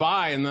 6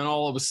 bye, and then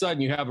all of a sudden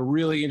you have a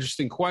really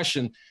interesting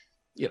question.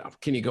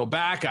 Can you go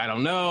back? I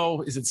don't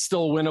know. Is it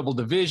still a winnable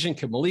division?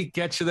 Can Malik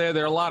get you there?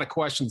 There are a lot of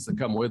questions that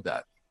come with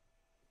that.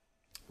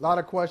 A lot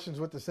of questions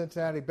with the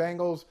Cincinnati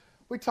Bengals.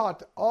 We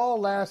talked all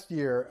last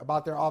year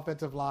about their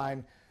offensive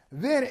line.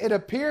 Then it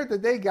appeared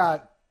that they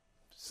got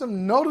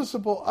some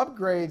noticeable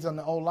upgrades on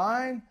the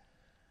O-line.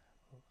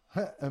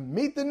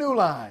 Meet the new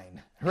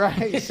line,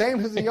 right? Same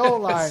as the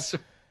old line.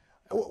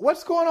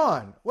 What's going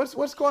on?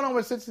 What's going on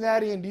with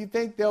Cincinnati, and do you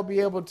think they'll be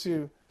able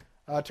to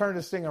turn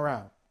this thing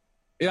around?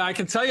 Yeah, I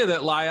can tell you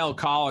that La'el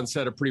Collins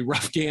had a pretty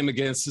rough game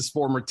against his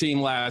former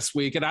team last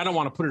week, and I don't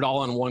want to put it all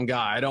on one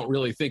guy. I don't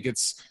really think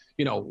it's,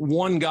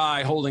 one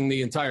guy holding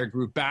the entire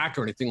group back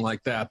or anything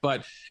like that,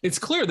 but it's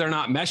clear they're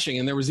not meshing.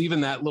 And there was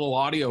even that little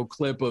audio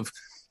clip of,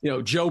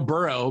 Joe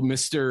Burrow,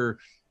 Mr.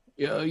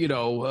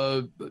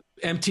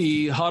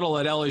 Empty huddle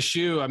at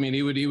LSU. I mean,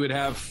 he would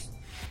have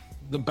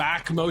the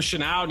back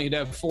motion out and he'd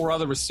have 4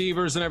 other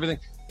receivers and everything.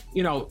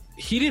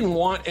 He didn't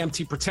want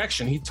empty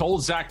protection. He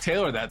told Zach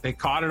Taylor that. They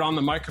caught it on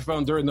the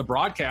microphone during the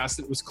broadcast.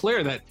 It was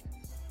clear that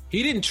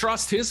he didn't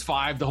trust his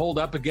 5 to hold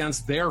up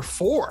against their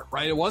 4,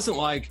 right? It wasn't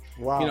like,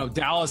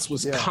 Dallas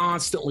was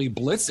constantly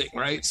blitzing,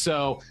 right?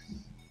 So,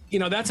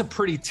 that's a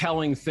pretty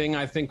telling thing,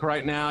 I think,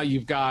 right now.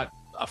 You've got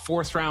a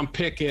 4th-round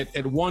pick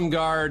at one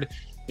guard.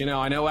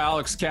 I know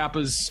Alex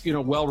Kappa's,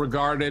 well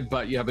regarded,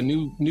 but you have a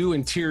new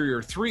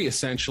interior 3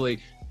 essentially,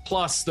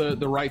 plus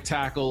the right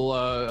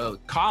tackle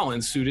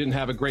Collins, who didn't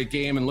have a great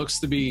game and looks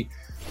to be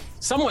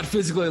somewhat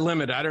physically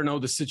limited. I don't know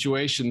the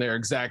situation there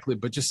exactly,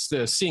 but just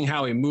seeing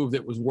how he moved,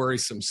 it was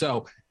worrisome.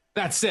 So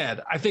that said,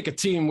 I think a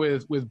team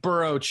with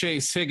Burrow,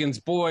 Chase, Higgins,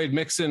 Boyd,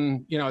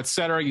 Mixon, et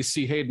cetera, you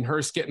see Hayden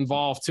Hurst get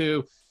involved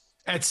too.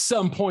 At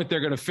some point, they're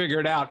going to figure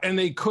it out, and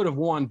they could have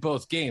won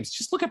both games.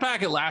 Just look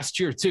back at last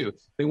year, too.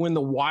 They win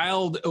the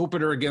wild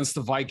opener against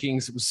the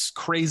Vikings. It was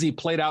crazy,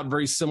 played out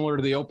very similar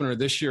to the opener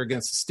this year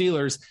against the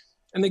Steelers.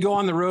 And they go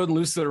on the road and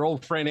lose to their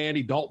old friend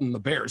Andy Dalton, the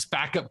Bears,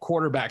 backup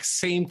quarterback,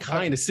 same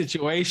kind of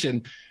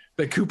situation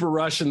that Cooper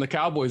Rush and the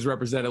Cowboys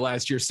represented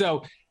last year.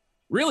 So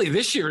really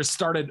this year has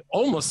started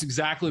almost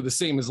exactly the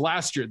same as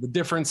last year. The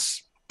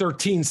difference,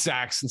 13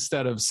 sacks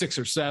instead of 6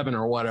 or 7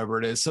 or whatever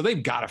it is. So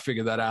they've got to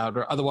figure that out,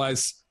 or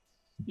otherwise,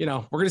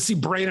 we're going to see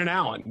Braden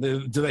Allen.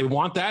 Do they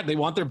want that? They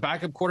want their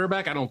backup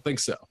quarterback? I don't think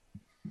so.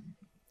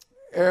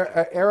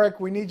 Eric,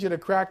 we need you to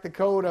crack the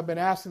code. I've been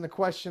asking the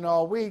question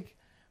all week.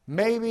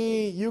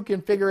 Maybe you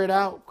can figure it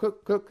out.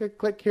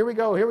 Click. Here we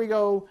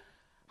go.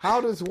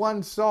 How does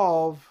one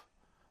solve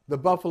the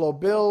Buffalo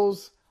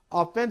Bills?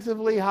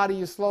 Offensively, how do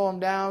you slow them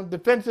down?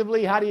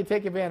 Defensively, how do you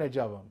take advantage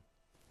of them?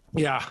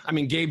 Yeah, I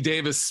mean, Gabe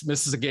Davis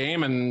misses a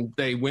game and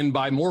they win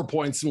by more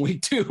points in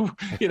week 2,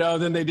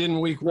 than they did in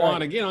week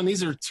 1. Again, and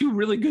these are 2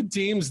 really good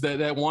teams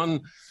that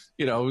won,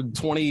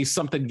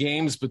 20-something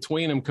games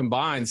between them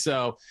combined.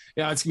 So, it's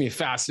going to be a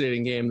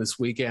fascinating game this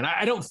weekend.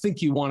 I don't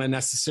think you want to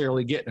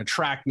necessarily get in a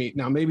track meet.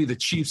 Now, maybe the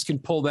Chiefs can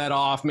pull that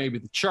off. Maybe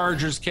the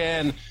Chargers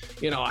can.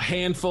 A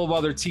handful of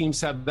other teams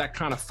have that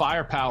kind of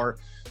firepower.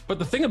 But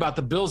the thing about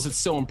the Bills that's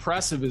so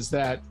impressive is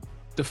that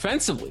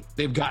defensively,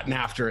 they've gotten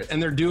after it,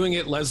 and they're doing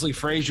it Leslie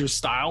Frazier's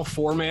style,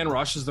 4-man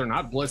rushes. They're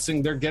not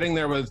blitzing. They're getting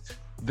there with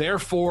their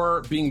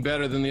 4 being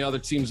better than the other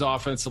team's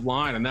offensive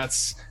line, and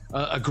that's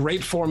a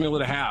great formula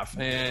to have.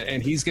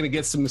 And he's going to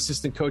get some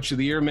assistant coach of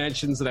the year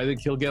mentions, and I think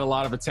he'll get a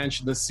lot of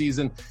attention this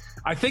season.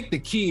 I think the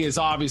key is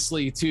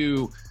obviously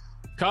to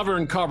cover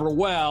and cover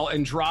well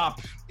and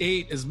drop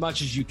 8 as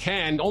much as you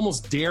can,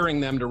 almost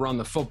daring them to run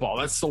the football.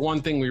 That's the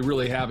one thing we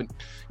really haven't,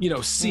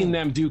 seen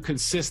them do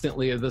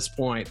consistently at this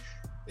point.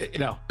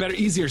 Better,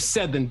 easier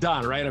said than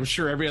done, right? I'm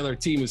sure every other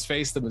team who's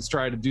faced them has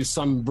tried to do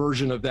some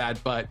version of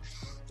that, but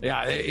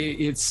yeah,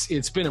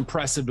 it's been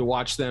impressive to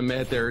watch them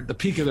at the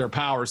peak of their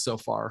power so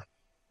far.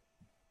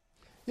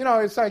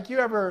 It's like you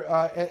ever,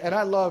 and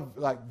I love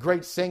like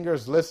great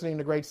singers, listening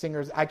to great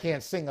singers. I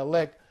can't sing a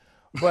lick,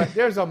 but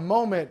there's a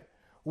moment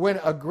when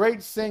a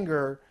great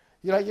singer,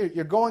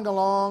 you're going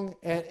along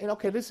and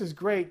okay, this is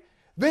great.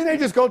 Then they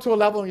just go to a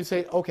level and you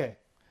say, okay,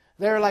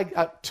 they're like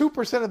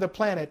 2% of the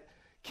planet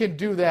can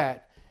do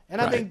that. And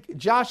I think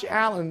Josh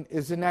Allen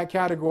is in that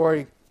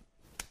category,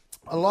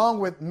 along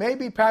with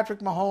maybe Patrick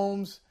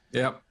Mahomes,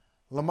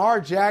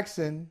 Lamar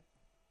Jackson.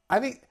 I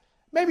think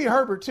maybe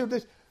Herbert too.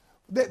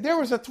 There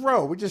was a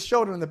throw. We just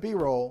showed it in the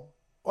B-roll.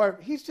 Or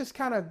he's just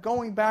kind of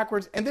going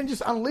backwards and then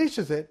just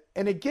unleashes it,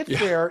 and it gets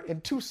there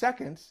in 2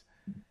 seconds,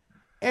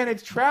 and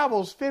it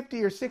travels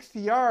 50 or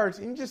 60 yards,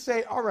 and you just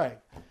say, all right,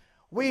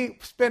 we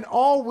spent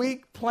all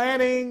week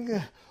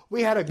planning.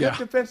 We had a good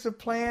defensive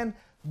plan.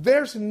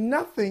 There's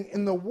nothing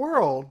in the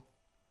world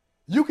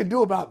you can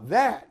do about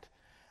that.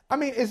 I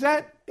mean, is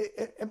that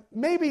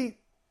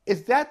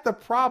the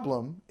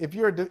problem if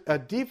you're a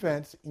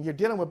defense and you're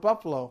dealing with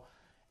Buffalo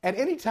at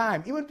any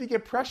time, even if you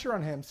get pressure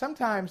on him,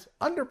 sometimes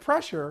under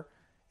pressure,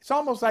 it's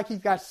almost like he's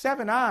got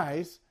 7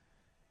 eyes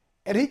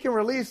and he can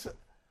release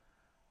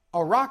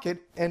a rocket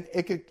and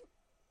it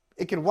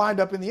could wind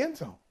up in the end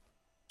zone.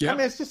 I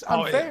mean, it's just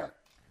unfair.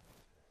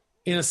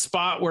 In a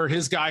spot where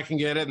his guy can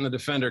get it and the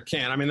defender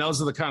can't. I mean, those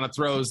are the kind of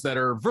throws that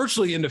are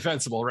virtually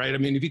indefensible, right? I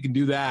mean, if he can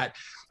do that,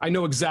 I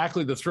know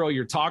exactly the throw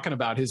you're talking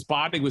about. His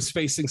body was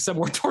facing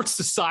somewhere towards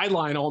the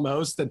sideline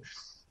almost, and,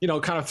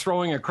 kind of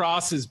throwing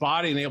across his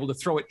body and able to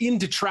throw it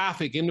into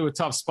traffic, into a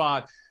tough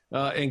spot,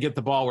 and get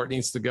the ball where it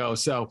needs to go.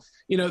 So,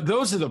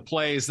 those are the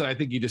plays that I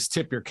think you just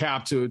tip your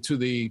cap to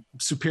the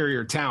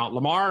superior talent.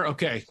 Lamar,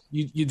 okay,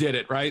 you did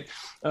it, right?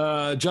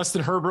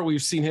 Justin Herbert,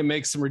 we've seen him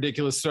make some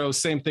ridiculous throws.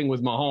 Same thing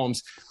with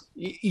Mahomes.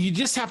 You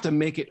just have to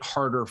make it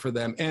harder for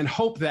them and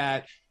hope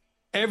that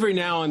every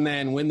now and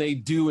then when they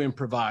do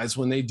improvise,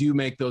 when they do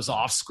make those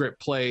off script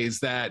plays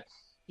that,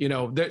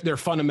 their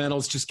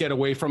fundamentals just get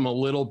away from a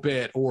little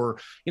bit, or,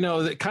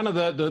 kind of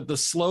the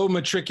slow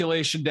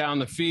matriculation down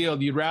the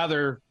field, you'd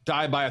rather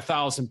die by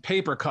 1,000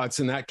 paper cuts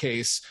in that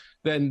case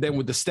than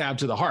with the stab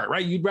to the heart,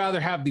 right? You'd rather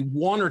have the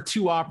 1 or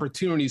 2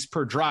 opportunities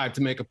per drive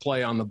to make a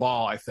play on the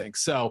ball, I think.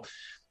 So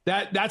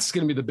that's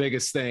going to be the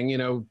biggest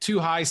thing, 2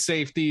 high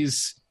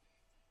safeties,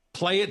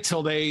 play it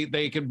till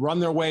they could run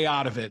their way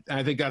out of it. And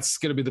I think that's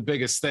going to be the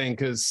biggest thing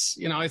because,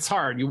 it's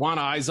hard. You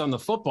want eyes on the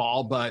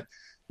football, but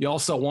you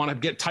also want to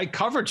get tight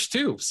coverage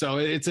too. So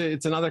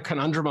it's another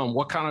conundrum on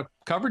what kind of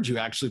coverage you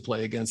actually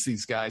play against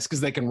these guys, because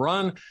they can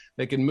run,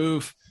 they can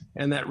move,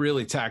 and that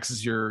really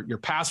taxes your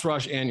pass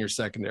rush and your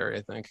secondary,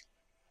 I think.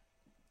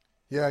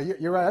 Yeah,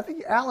 you're right. I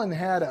think Allen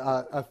had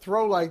a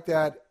throw like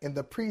that in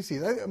the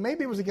preseason.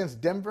 Maybe it was against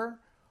Denver.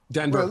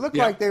 Where it looked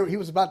like he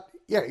was about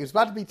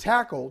to be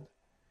tackled.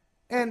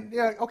 And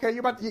okay,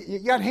 you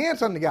got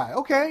hands on the guy.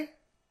 Okay,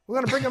 we're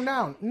gonna bring him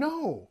down.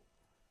 No,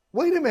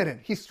 wait a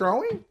minute, he's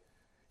throwing.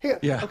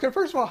 Okay,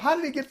 first of all,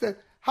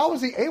 how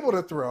was he able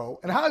to throw,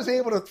 and how is he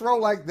able to throw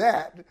like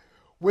that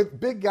with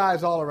big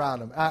guys all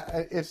around him?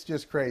 It's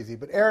just crazy.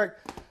 But Eric,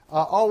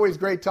 always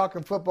great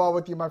talking football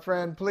with you, my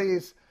friend.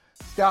 Please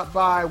stop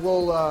by.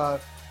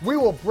 We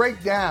will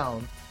break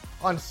down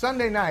on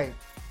Sunday night.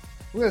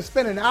 We're gonna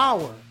spend an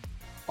hour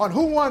on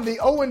who won the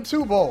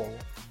 0-2 Bowl.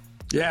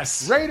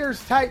 Yes.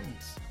 Raiders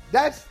Titans.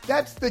 That's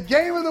the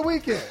game of the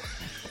weekend.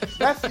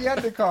 That's the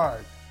undercard.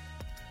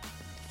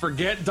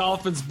 Forget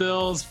Dolphins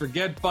Bills.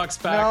 Forget Bucks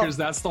Packers.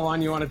 No. That's the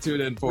one you want to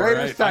tune in for,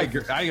 Raiders, right?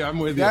 I'm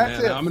with you,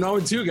 man. I'm an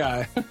 0-2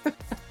 guy.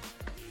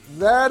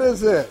 That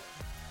is it.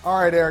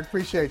 All right, Eric.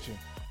 Appreciate you.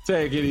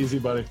 Take it easy,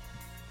 buddy.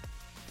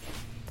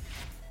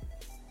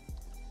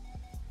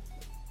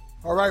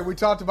 All right, we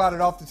talked about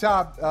it off the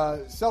top.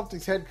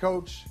 Celtics head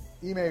coach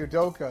Ime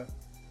Udoka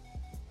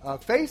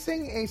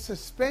facing a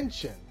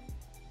suspension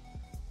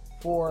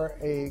for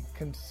a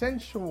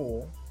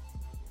consensual,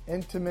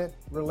 intimate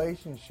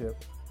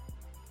relationship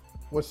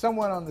with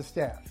someone on the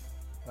staff,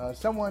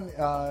 someone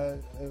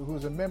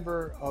who's a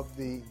member of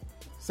the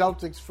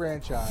Celtics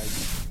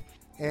franchise.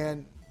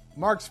 And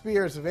Mark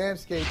Spears of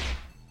Anscape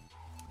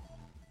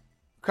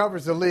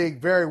covers the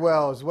league very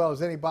well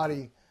as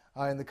anybody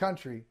in the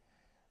country.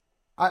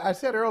 I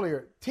said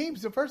earlier,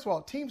 first of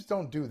all, teams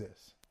don't do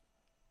this.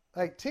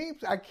 Like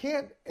teams, I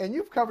can't, and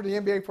you've covered the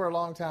NBA for a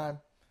long time.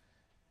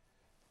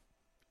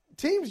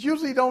 Teams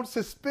usually don't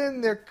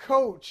suspend their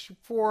coach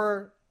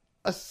for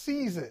a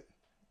season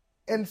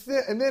and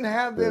then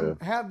have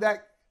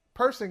that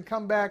person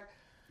come back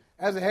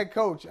as a head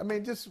coach. I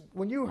mean, just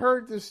when you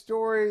heard the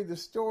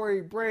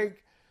story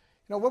break,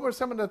 what were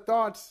some of the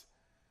thoughts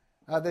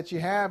that you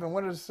have, and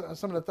what are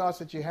some of the thoughts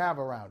that you have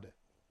around it?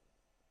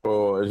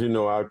 Well, as you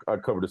know, I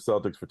covered the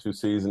Celtics for 2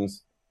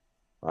 seasons.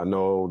 I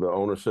know the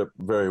ownership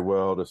very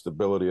well, the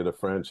stability of the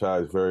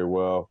franchise very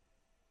well.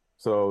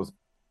 So it was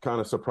kind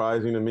of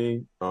surprising to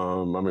me.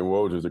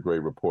 Woj is a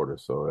great reporter,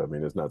 so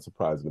it's not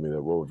surprising to me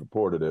that Woj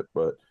reported it,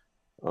 but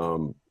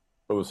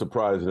it was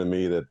surprising to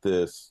me that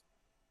this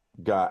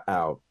got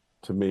out.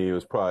 To me, it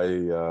was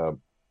probably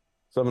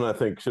something I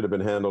think should have been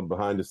handled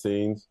behind the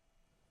scenes.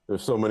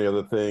 There's so many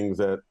other things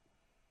that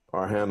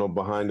are handled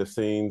behind the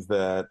scenes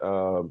that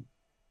are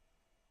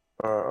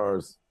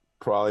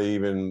probably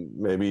even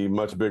maybe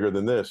much bigger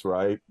than this,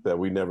 right? That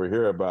we never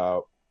hear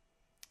about.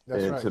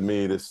 That's right. To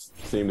me, this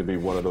seemed to be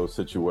one of those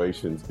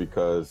situations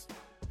because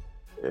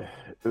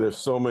there's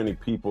so many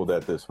people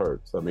that this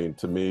hurts.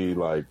 To me,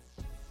 like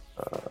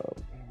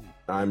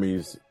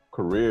Ime's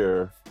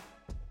career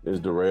is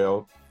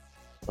derailed.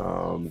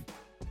 And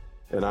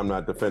I'm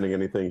not defending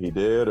anything he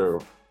did,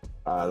 or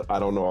I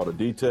don't know all the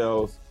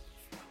details,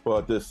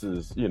 but this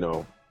is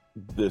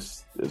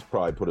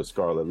probably put a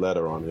scarlet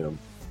letter on him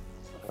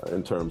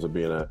in terms of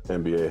being an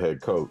NBA head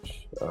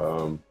coach.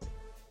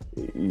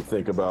 You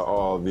think about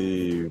all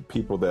the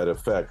people that it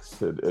affects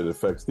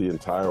the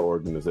entire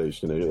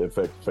organization. It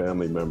affects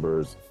family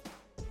members.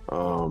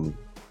 I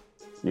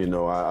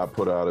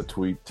put out a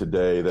tweet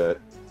today that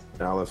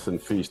Allison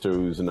Feaster,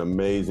 who's an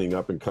amazing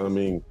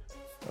up-and-coming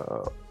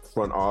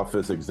front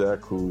office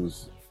exec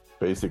who's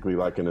basically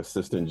like an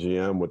assistant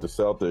GM with the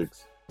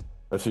Celtics,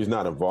 she's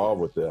not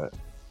involved with that.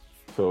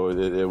 So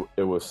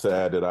it was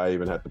sad that I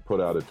even had to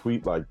put out a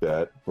tweet like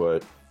that.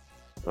 But,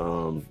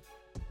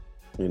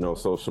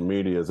 social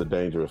media is a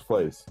dangerous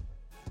place.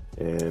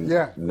 And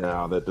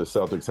now that the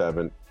Celtics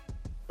haven't,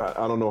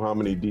 I don't know how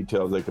many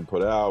details they can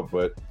put out,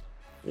 but,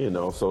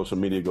 social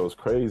media goes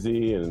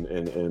crazy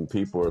and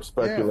people are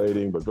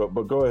speculating. But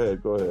go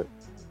ahead.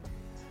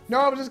 No,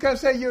 I was just going to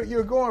say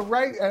you're going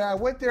right. And I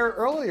went there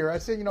earlier. I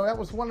said, that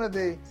was one of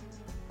the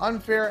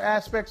unfair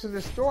aspects of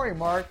this story,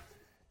 Mark,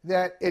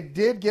 that it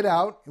did get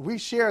out. We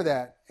share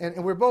that.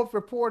 And we're both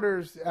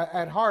reporters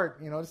at heart.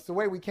 It's the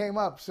way we came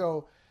up.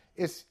 So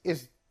it's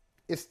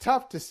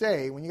tough to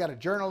say when you got a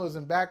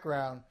journalism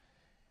background,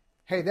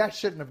 hey, that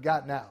shouldn't have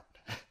gotten out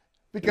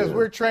because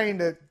we're trained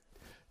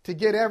to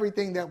get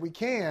everything that we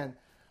can.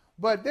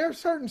 But there are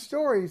certain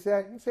stories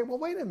that you say, well,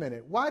 wait a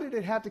minute, why did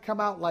it have to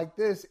come out like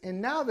this?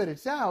 And now that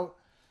it's out,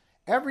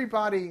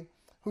 everybody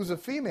who's a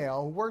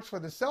female who works for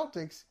the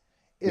Celtics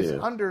is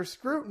under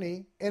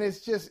scrutiny, and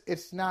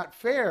it's not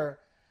fair.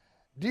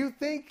 Do you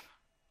think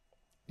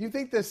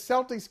the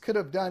Celtics could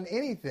have done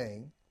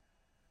anything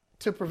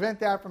to prevent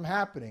that from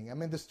happening? I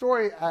mean, the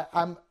story,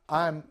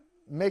 I'm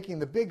making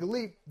the big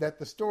leap that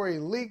the story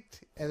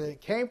leaked and it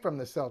came from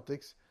the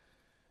Celtics.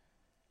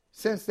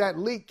 Since that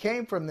leak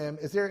came from them,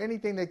 is there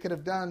anything they could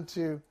have done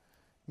to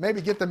maybe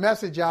get the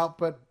message out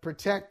but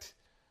protect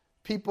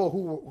people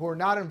who are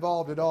not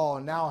involved at all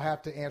and now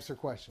have to answer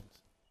questions?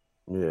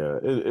 Yeah,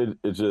 it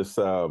just,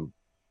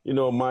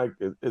 Mike,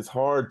 it's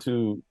hard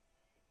to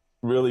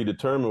really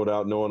determine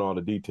without knowing all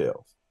the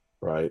details,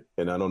 right?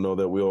 And I don't know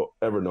that we'll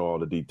ever know all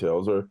the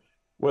details or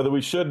whether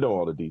we should know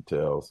all the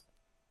details.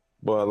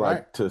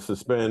 But, to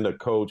suspend a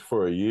coach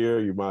for a year,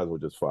 you might as well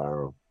just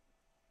fire them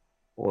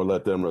or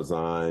let them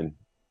resign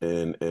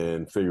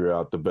and figure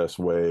out the best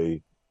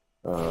way,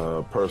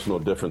 personal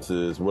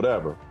differences,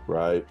 whatever,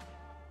 right?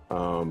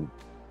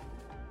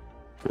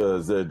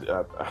 Because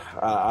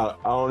I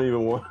don't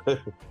even want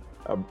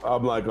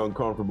I'm like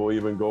uncomfortable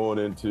even going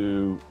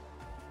into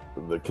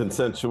the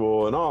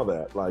consensual and all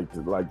that. Like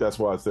that's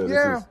why I said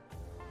this is,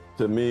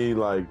 to me,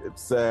 like,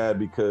 it's sad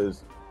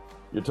because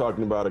you're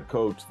talking about a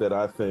coach that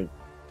I think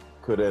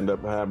could end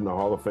up having a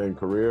Hall of Fame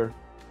career.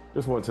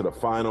 Just went to the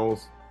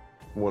finals,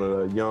 one of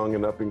the young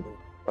and up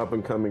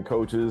and coming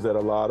coaches that a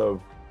lot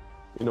of,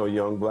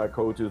 young black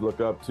coaches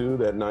look up to,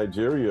 that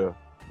Nigeria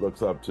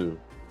looks up to.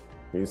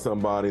 He's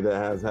somebody that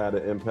has had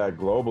an impact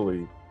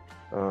globally.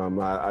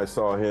 I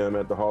saw him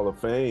at the Hall of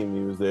Fame.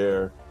 He was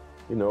there,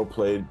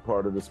 played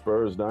part of the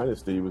Spurs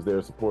dynasty. He was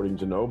there supporting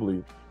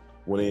Ginobili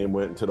when he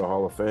went into the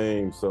Hall of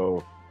Fame.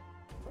 So,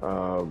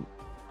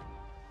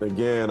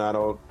 again,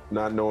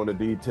 not knowing the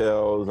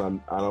details,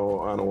 I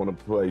don't want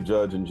to play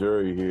judge and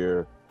jury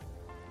here,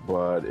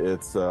 but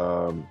it's,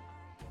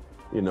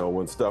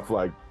 when stuff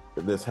like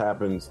this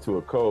happens to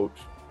a coach,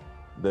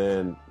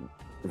 then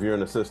if you're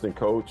an assistant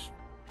coach,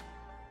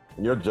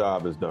 your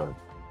job is done.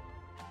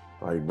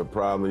 But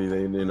probably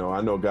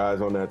I know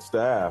guys on that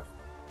staff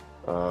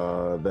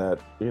that,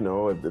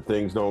 if the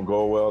things don't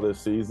go well this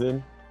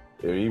season,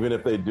 even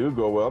if they do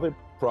go well, they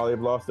probably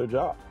have lost their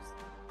jobs.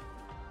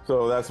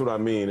 So that's what I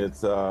mean.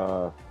 It's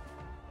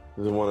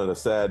this is one of the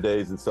sad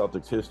days in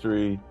Celtics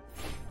history.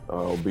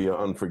 It'll be an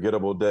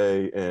unforgettable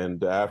day, and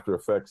the after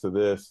effects of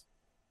this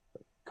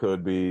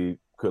could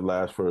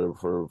last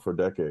for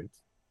decades.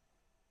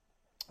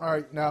 All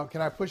right, now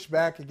can I push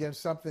back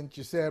against something that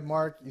you said,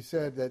 Mark? You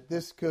said that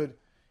this could,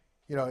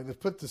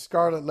 put the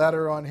scarlet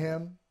letter on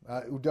him,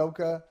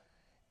 Udoka,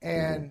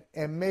 and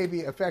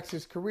maybe affects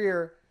his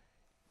career.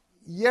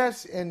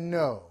 Yes and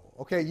no.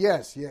 Okay,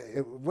 yes,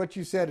 what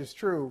you said is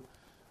true,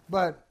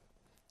 but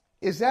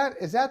is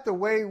that the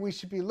way we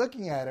should be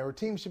looking at it, or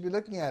teams should be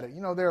looking at it?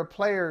 There are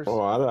players. Oh,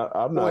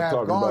 I'm not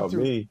talking about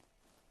me.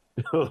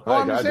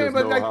 I'm saying,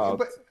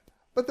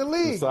 but the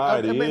league.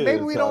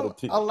 Maybe we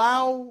don't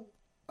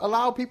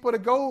allow people to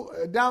go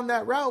down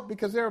that route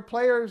because there are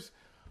players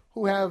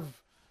who have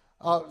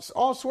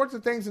all sorts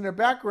of things in their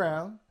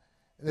background.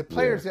 The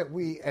players that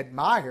we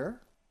admire,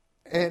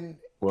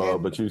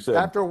 but you said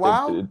after a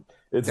while,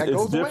 it's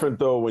different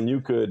though when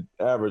you could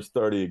average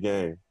 30 a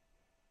game.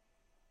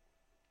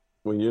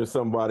 When you're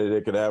somebody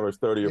that could average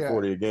 30 or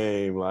 40 a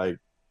game, like,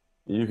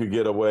 you could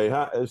get away.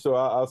 So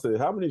I'll say,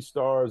 how many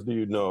stars do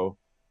you know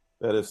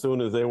that as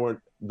soon as that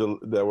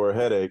were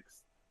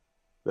headaches,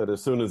 that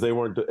as soon as they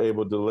weren't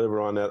able to deliver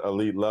on that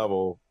elite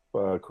level,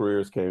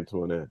 careers came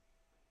to an end?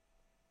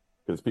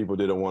 Because people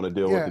didn't want to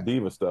deal with the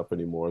diva stuff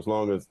anymore. As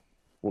long as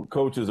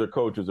coaches are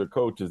coaches,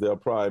 they'll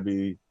probably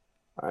be,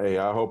 hey,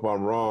 I hope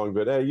I'm wrong,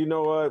 but hey, you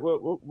know what?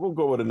 We'll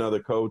go with another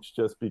coach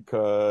just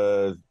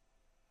because,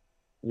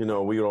 we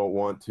don't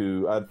want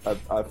to.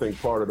 I think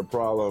part of the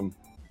problem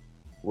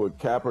with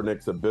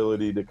Kaepernick's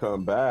ability to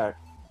come back,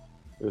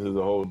 this is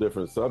a whole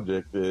different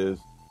subject, is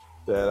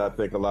that I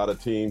think a lot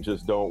of teams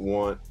just don't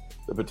want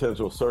the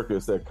potential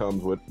circus that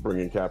comes with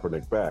bringing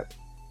Kaepernick back.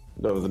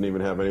 It doesn't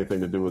even have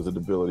anything to do with his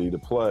ability to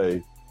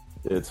play.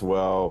 It's,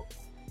 well,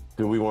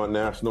 do we want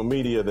national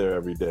media there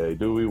every day?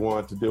 Do we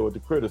want to deal with the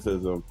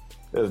criticism?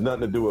 It has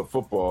nothing to do with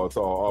football. It's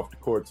all off the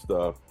court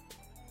stuff.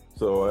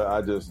 So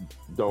I just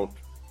don't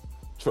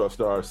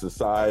trust our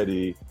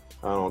society.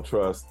 I don't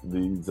trust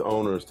these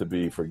owners to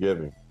be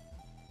forgiving.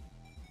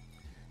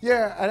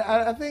 Yeah,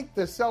 I think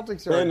the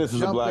Celtics are. And this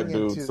is a black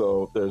dude,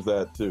 so there's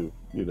that too.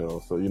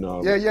 So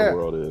how the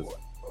world is.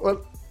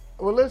 Well,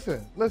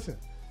 listen.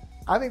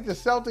 I think the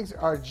Celtics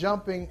are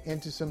jumping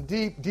into some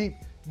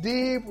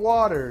deep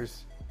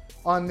waters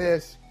on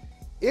this.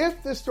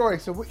 If the story,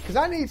 because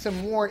I need some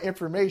more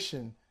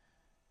information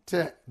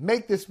to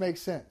make this make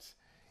sense.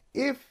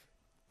 If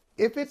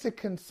it's a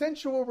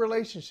consensual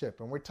relationship,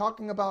 and we're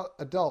talking about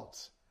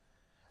adults,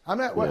 I'm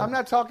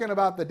not talking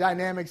about the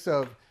dynamics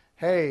of,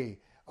 hey,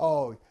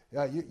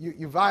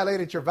 you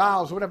violated your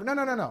vows or whatever.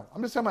 No.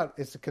 I'm just talking about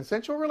it's a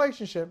consensual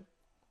relationship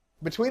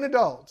between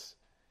adults.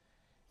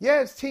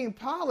 Yeah, it's team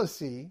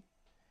policy.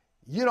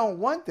 You don't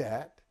want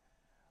that.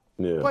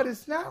 Yeah. But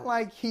it's not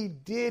like he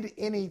did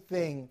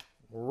anything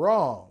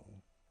wrong.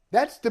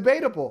 That's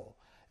debatable.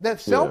 The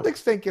Celtics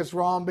think it's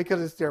wrong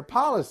because it's their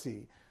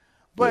policy.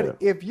 But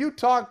if you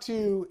talk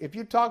to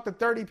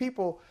 30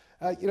 people,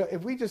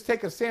 if we just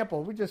take a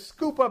sample, we just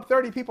scoop up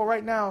 30 people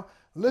right now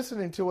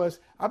listening to us,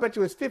 I bet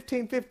you it's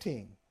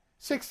 15-15,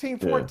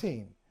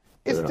 16-14.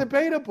 It's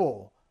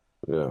debatable.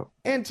 Yeah.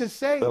 And to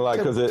say,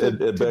 because it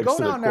begs go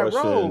to down the that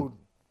question, road.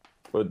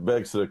 It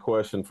begs to the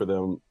question for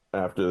them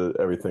after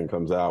everything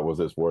comes out, was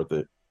this worth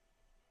it?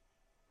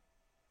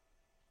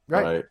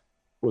 Right?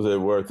 Was it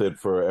worth it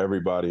for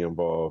everybody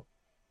involved?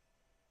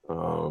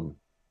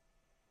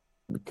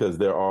 Because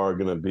there are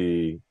going to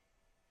be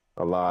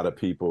a lot of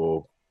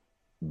people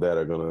that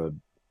are going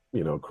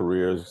to,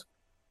 careers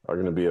are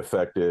going to be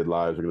affected,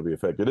 lives are going to be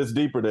affected. It's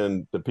deeper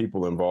than the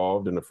people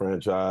involved in the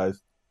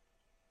franchise.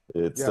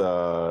 It's,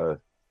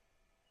 just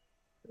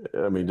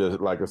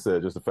like I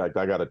said, just the fact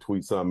I got to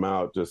tweet something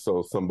out just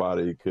so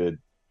somebody could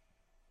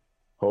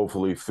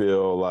hopefully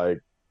feel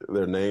like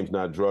their name's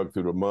not dragged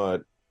through the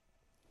mud.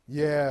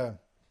 Yeah.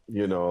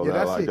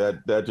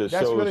 That just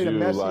shows really you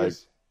like,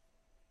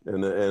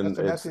 and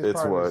it's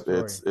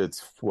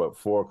what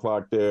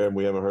 4:00 there, and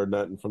we haven't heard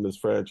nothing from this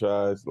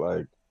franchise.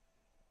 Like,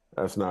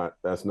 that's not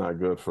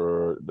good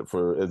for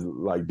it's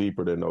like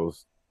deeper than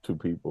those two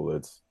people.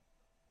 There's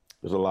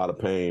a lot of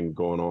pain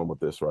going on with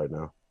this right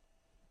now.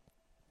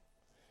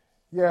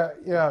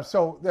 Yeah.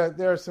 So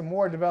there are some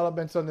more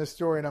developments on this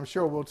story, and I'm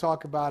sure we'll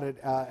talk about it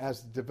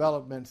as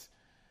developments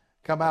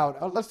come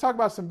out. Let's talk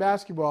about some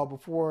basketball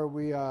before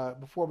we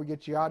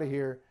get you out of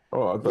here.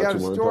 Oh, I thought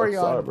you wanted to talk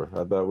cyber.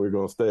 I thought we were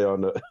going to stay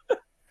on the.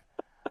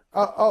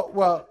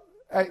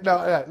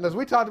 Listen,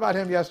 we talked about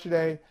him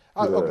yesterday.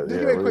 Give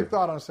me a quick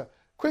thought on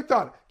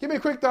Sarver. Give me a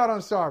quick thought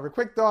on Sarver.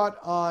 Quick thought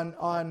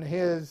on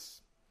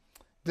his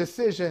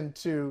decision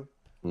to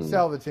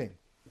sell the team.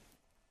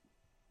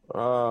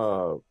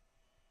 I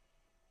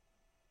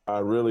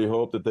really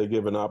hope that they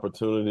give an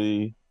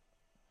opportunity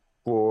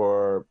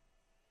for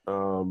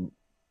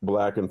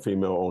Black and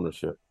female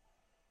ownership.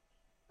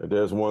 If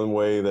there's one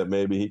way that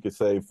maybe he could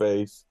save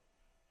face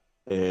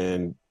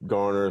and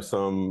garner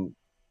some,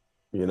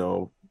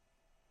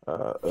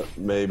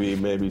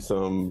 maybe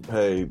some,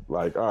 all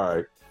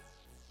right,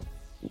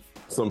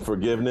 some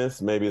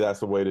forgiveness, maybe that's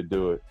the way to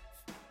do it,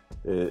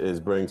 is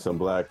bring some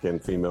Black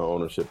and female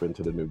ownership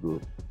into the new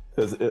group.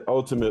 Because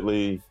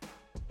ultimately,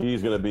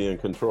 he's going to be in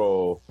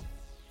control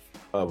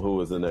of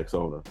who is the next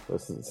owner.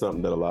 That's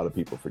something that a lot of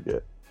people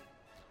forget.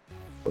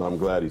 But I'm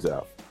glad he's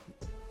out.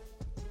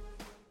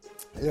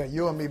 Yeah,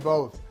 you and me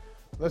both.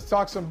 Let's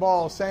talk some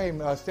ball. Stay in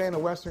the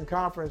Western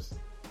Conference.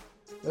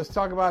 Let's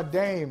talk about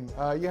Dame.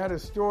 You had a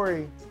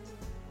story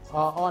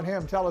on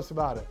him. Tell us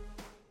about it.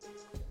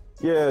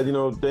 Yeah,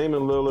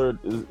 Damian Lillard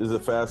is a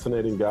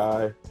fascinating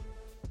guy,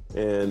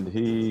 and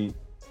he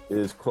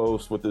is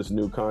close with this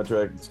new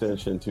contract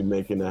extension to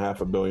making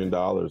 $500 million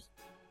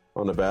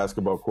on the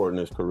basketball court in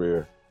his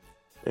career.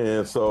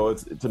 And so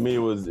to me, it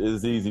was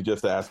easy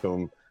just to ask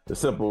him the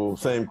simple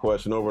same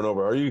question over and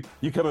over. Are you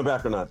coming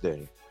back or not,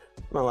 Dame?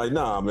 And I'm like,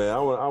 nah, man, I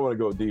want to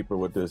go deeper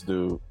with this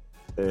dude.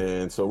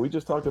 And so we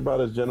just talked about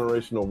his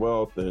generational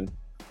wealth and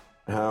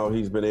how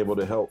he's been able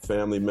to help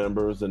family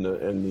members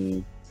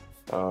and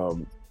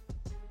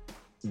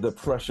the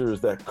pressures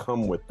that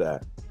come with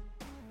that.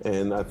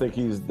 And I think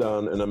he's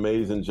done an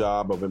amazing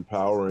job of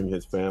empowering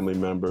his family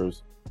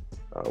members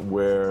I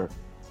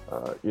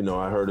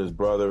heard his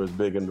brother is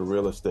big into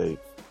real estate,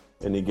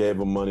 and he gave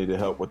him money to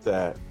help with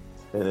that.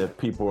 And if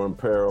people are in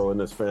peril in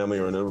his family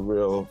or in a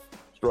real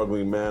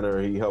struggling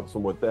manner, he helps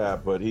them with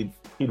that. But he'd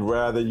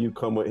rather you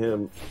come with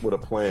him with a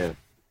plan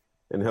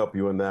and help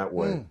you in that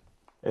way.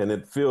 And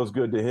it feels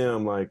good to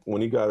him. Like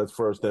when he got his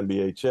first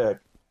NBA check,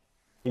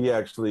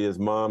 his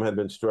mom had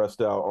been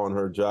stressed out on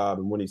her job.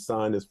 And when he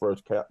signed his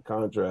first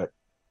contract,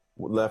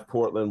 left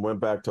Portland, went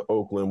back to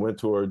Oakland, went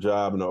to her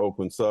job in the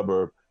Oakland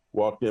suburb,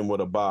 walked in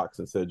with a box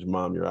and said,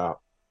 "Mom, you're out.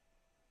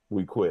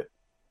 We quit."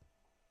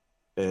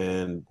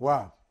 And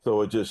wow.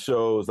 So it just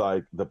shows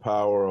like the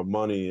power of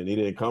money. And he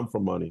didn't come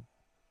from money,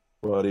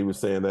 but he was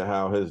saying that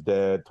how his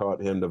dad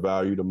taught him to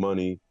value the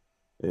money,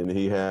 and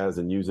he has,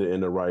 and use it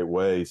in the right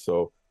way.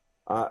 So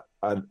I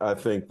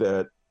think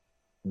that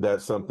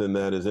that's something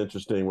that is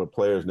interesting with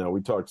players now.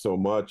 We talk so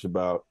much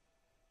about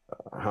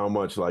how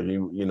much, like,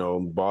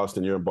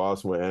 Boston, you're in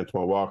Boston with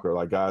Antoine Walker,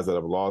 like guys that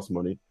have lost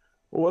money.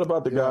 Well, what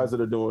about the guys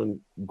that are doing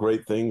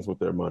great things with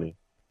their money?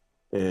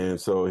 And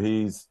so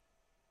he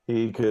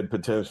could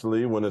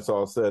potentially, when it's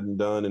all said and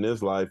done in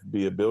his life,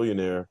 be a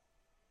billionaire.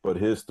 But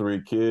his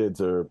 3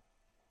 kids are,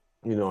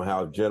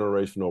 have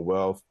generational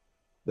wealth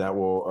that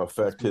will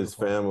affect his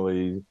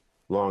family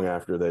long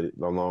after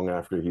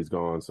he's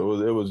gone.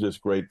 So it was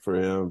just great for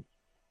him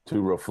to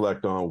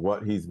reflect on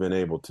what he's been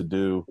able to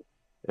do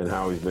and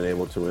how he's been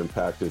able to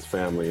impact his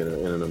family in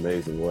an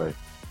amazing way.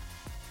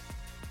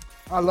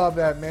 I love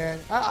that, man.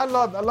 I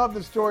love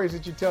the stories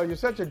that you tell. You're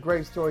such a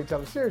great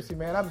storyteller. Seriously,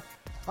 man.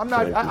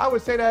 I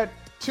would say that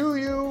to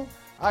you.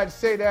 I'd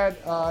say that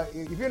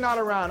if you're not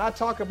around, I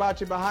talk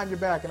about you behind your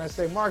back, and I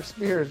say Mark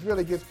Spears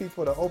really gets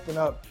people to open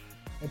up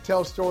and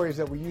tell stories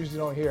that we usually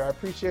don't hear. I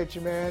appreciate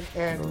you, man.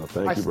 And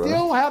I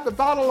still have the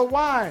bottle of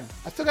wine.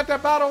 I still got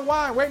that bottle of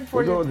wine waiting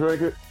for you. We're going to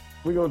drink it.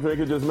 We're going to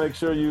drink it. Just make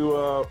sure you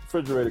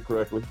refrigerate it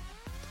correctly.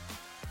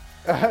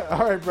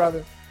 All right,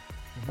 brother.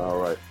 All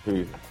right.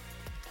 Peace.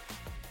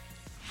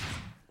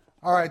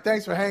 All right.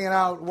 Thanks for hanging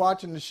out,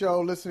 watching the show,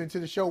 listening to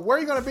the show. Where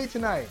are you going to be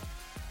tonight?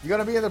 You going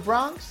to be in the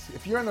Bronx?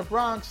 If you're in the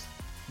Bronx,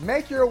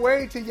 make your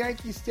way to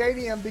Yankee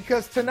Stadium,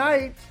 because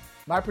tonight,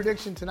 my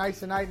prediction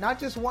tonight's the night, not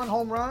just one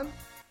home run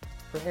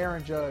for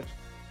Aaron Judge,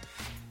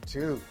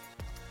 2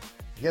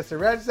 against the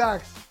Red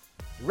Sox.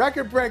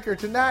 Record breaker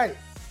tonight.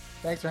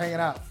 Thanks for hanging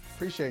out.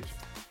 Appreciate you.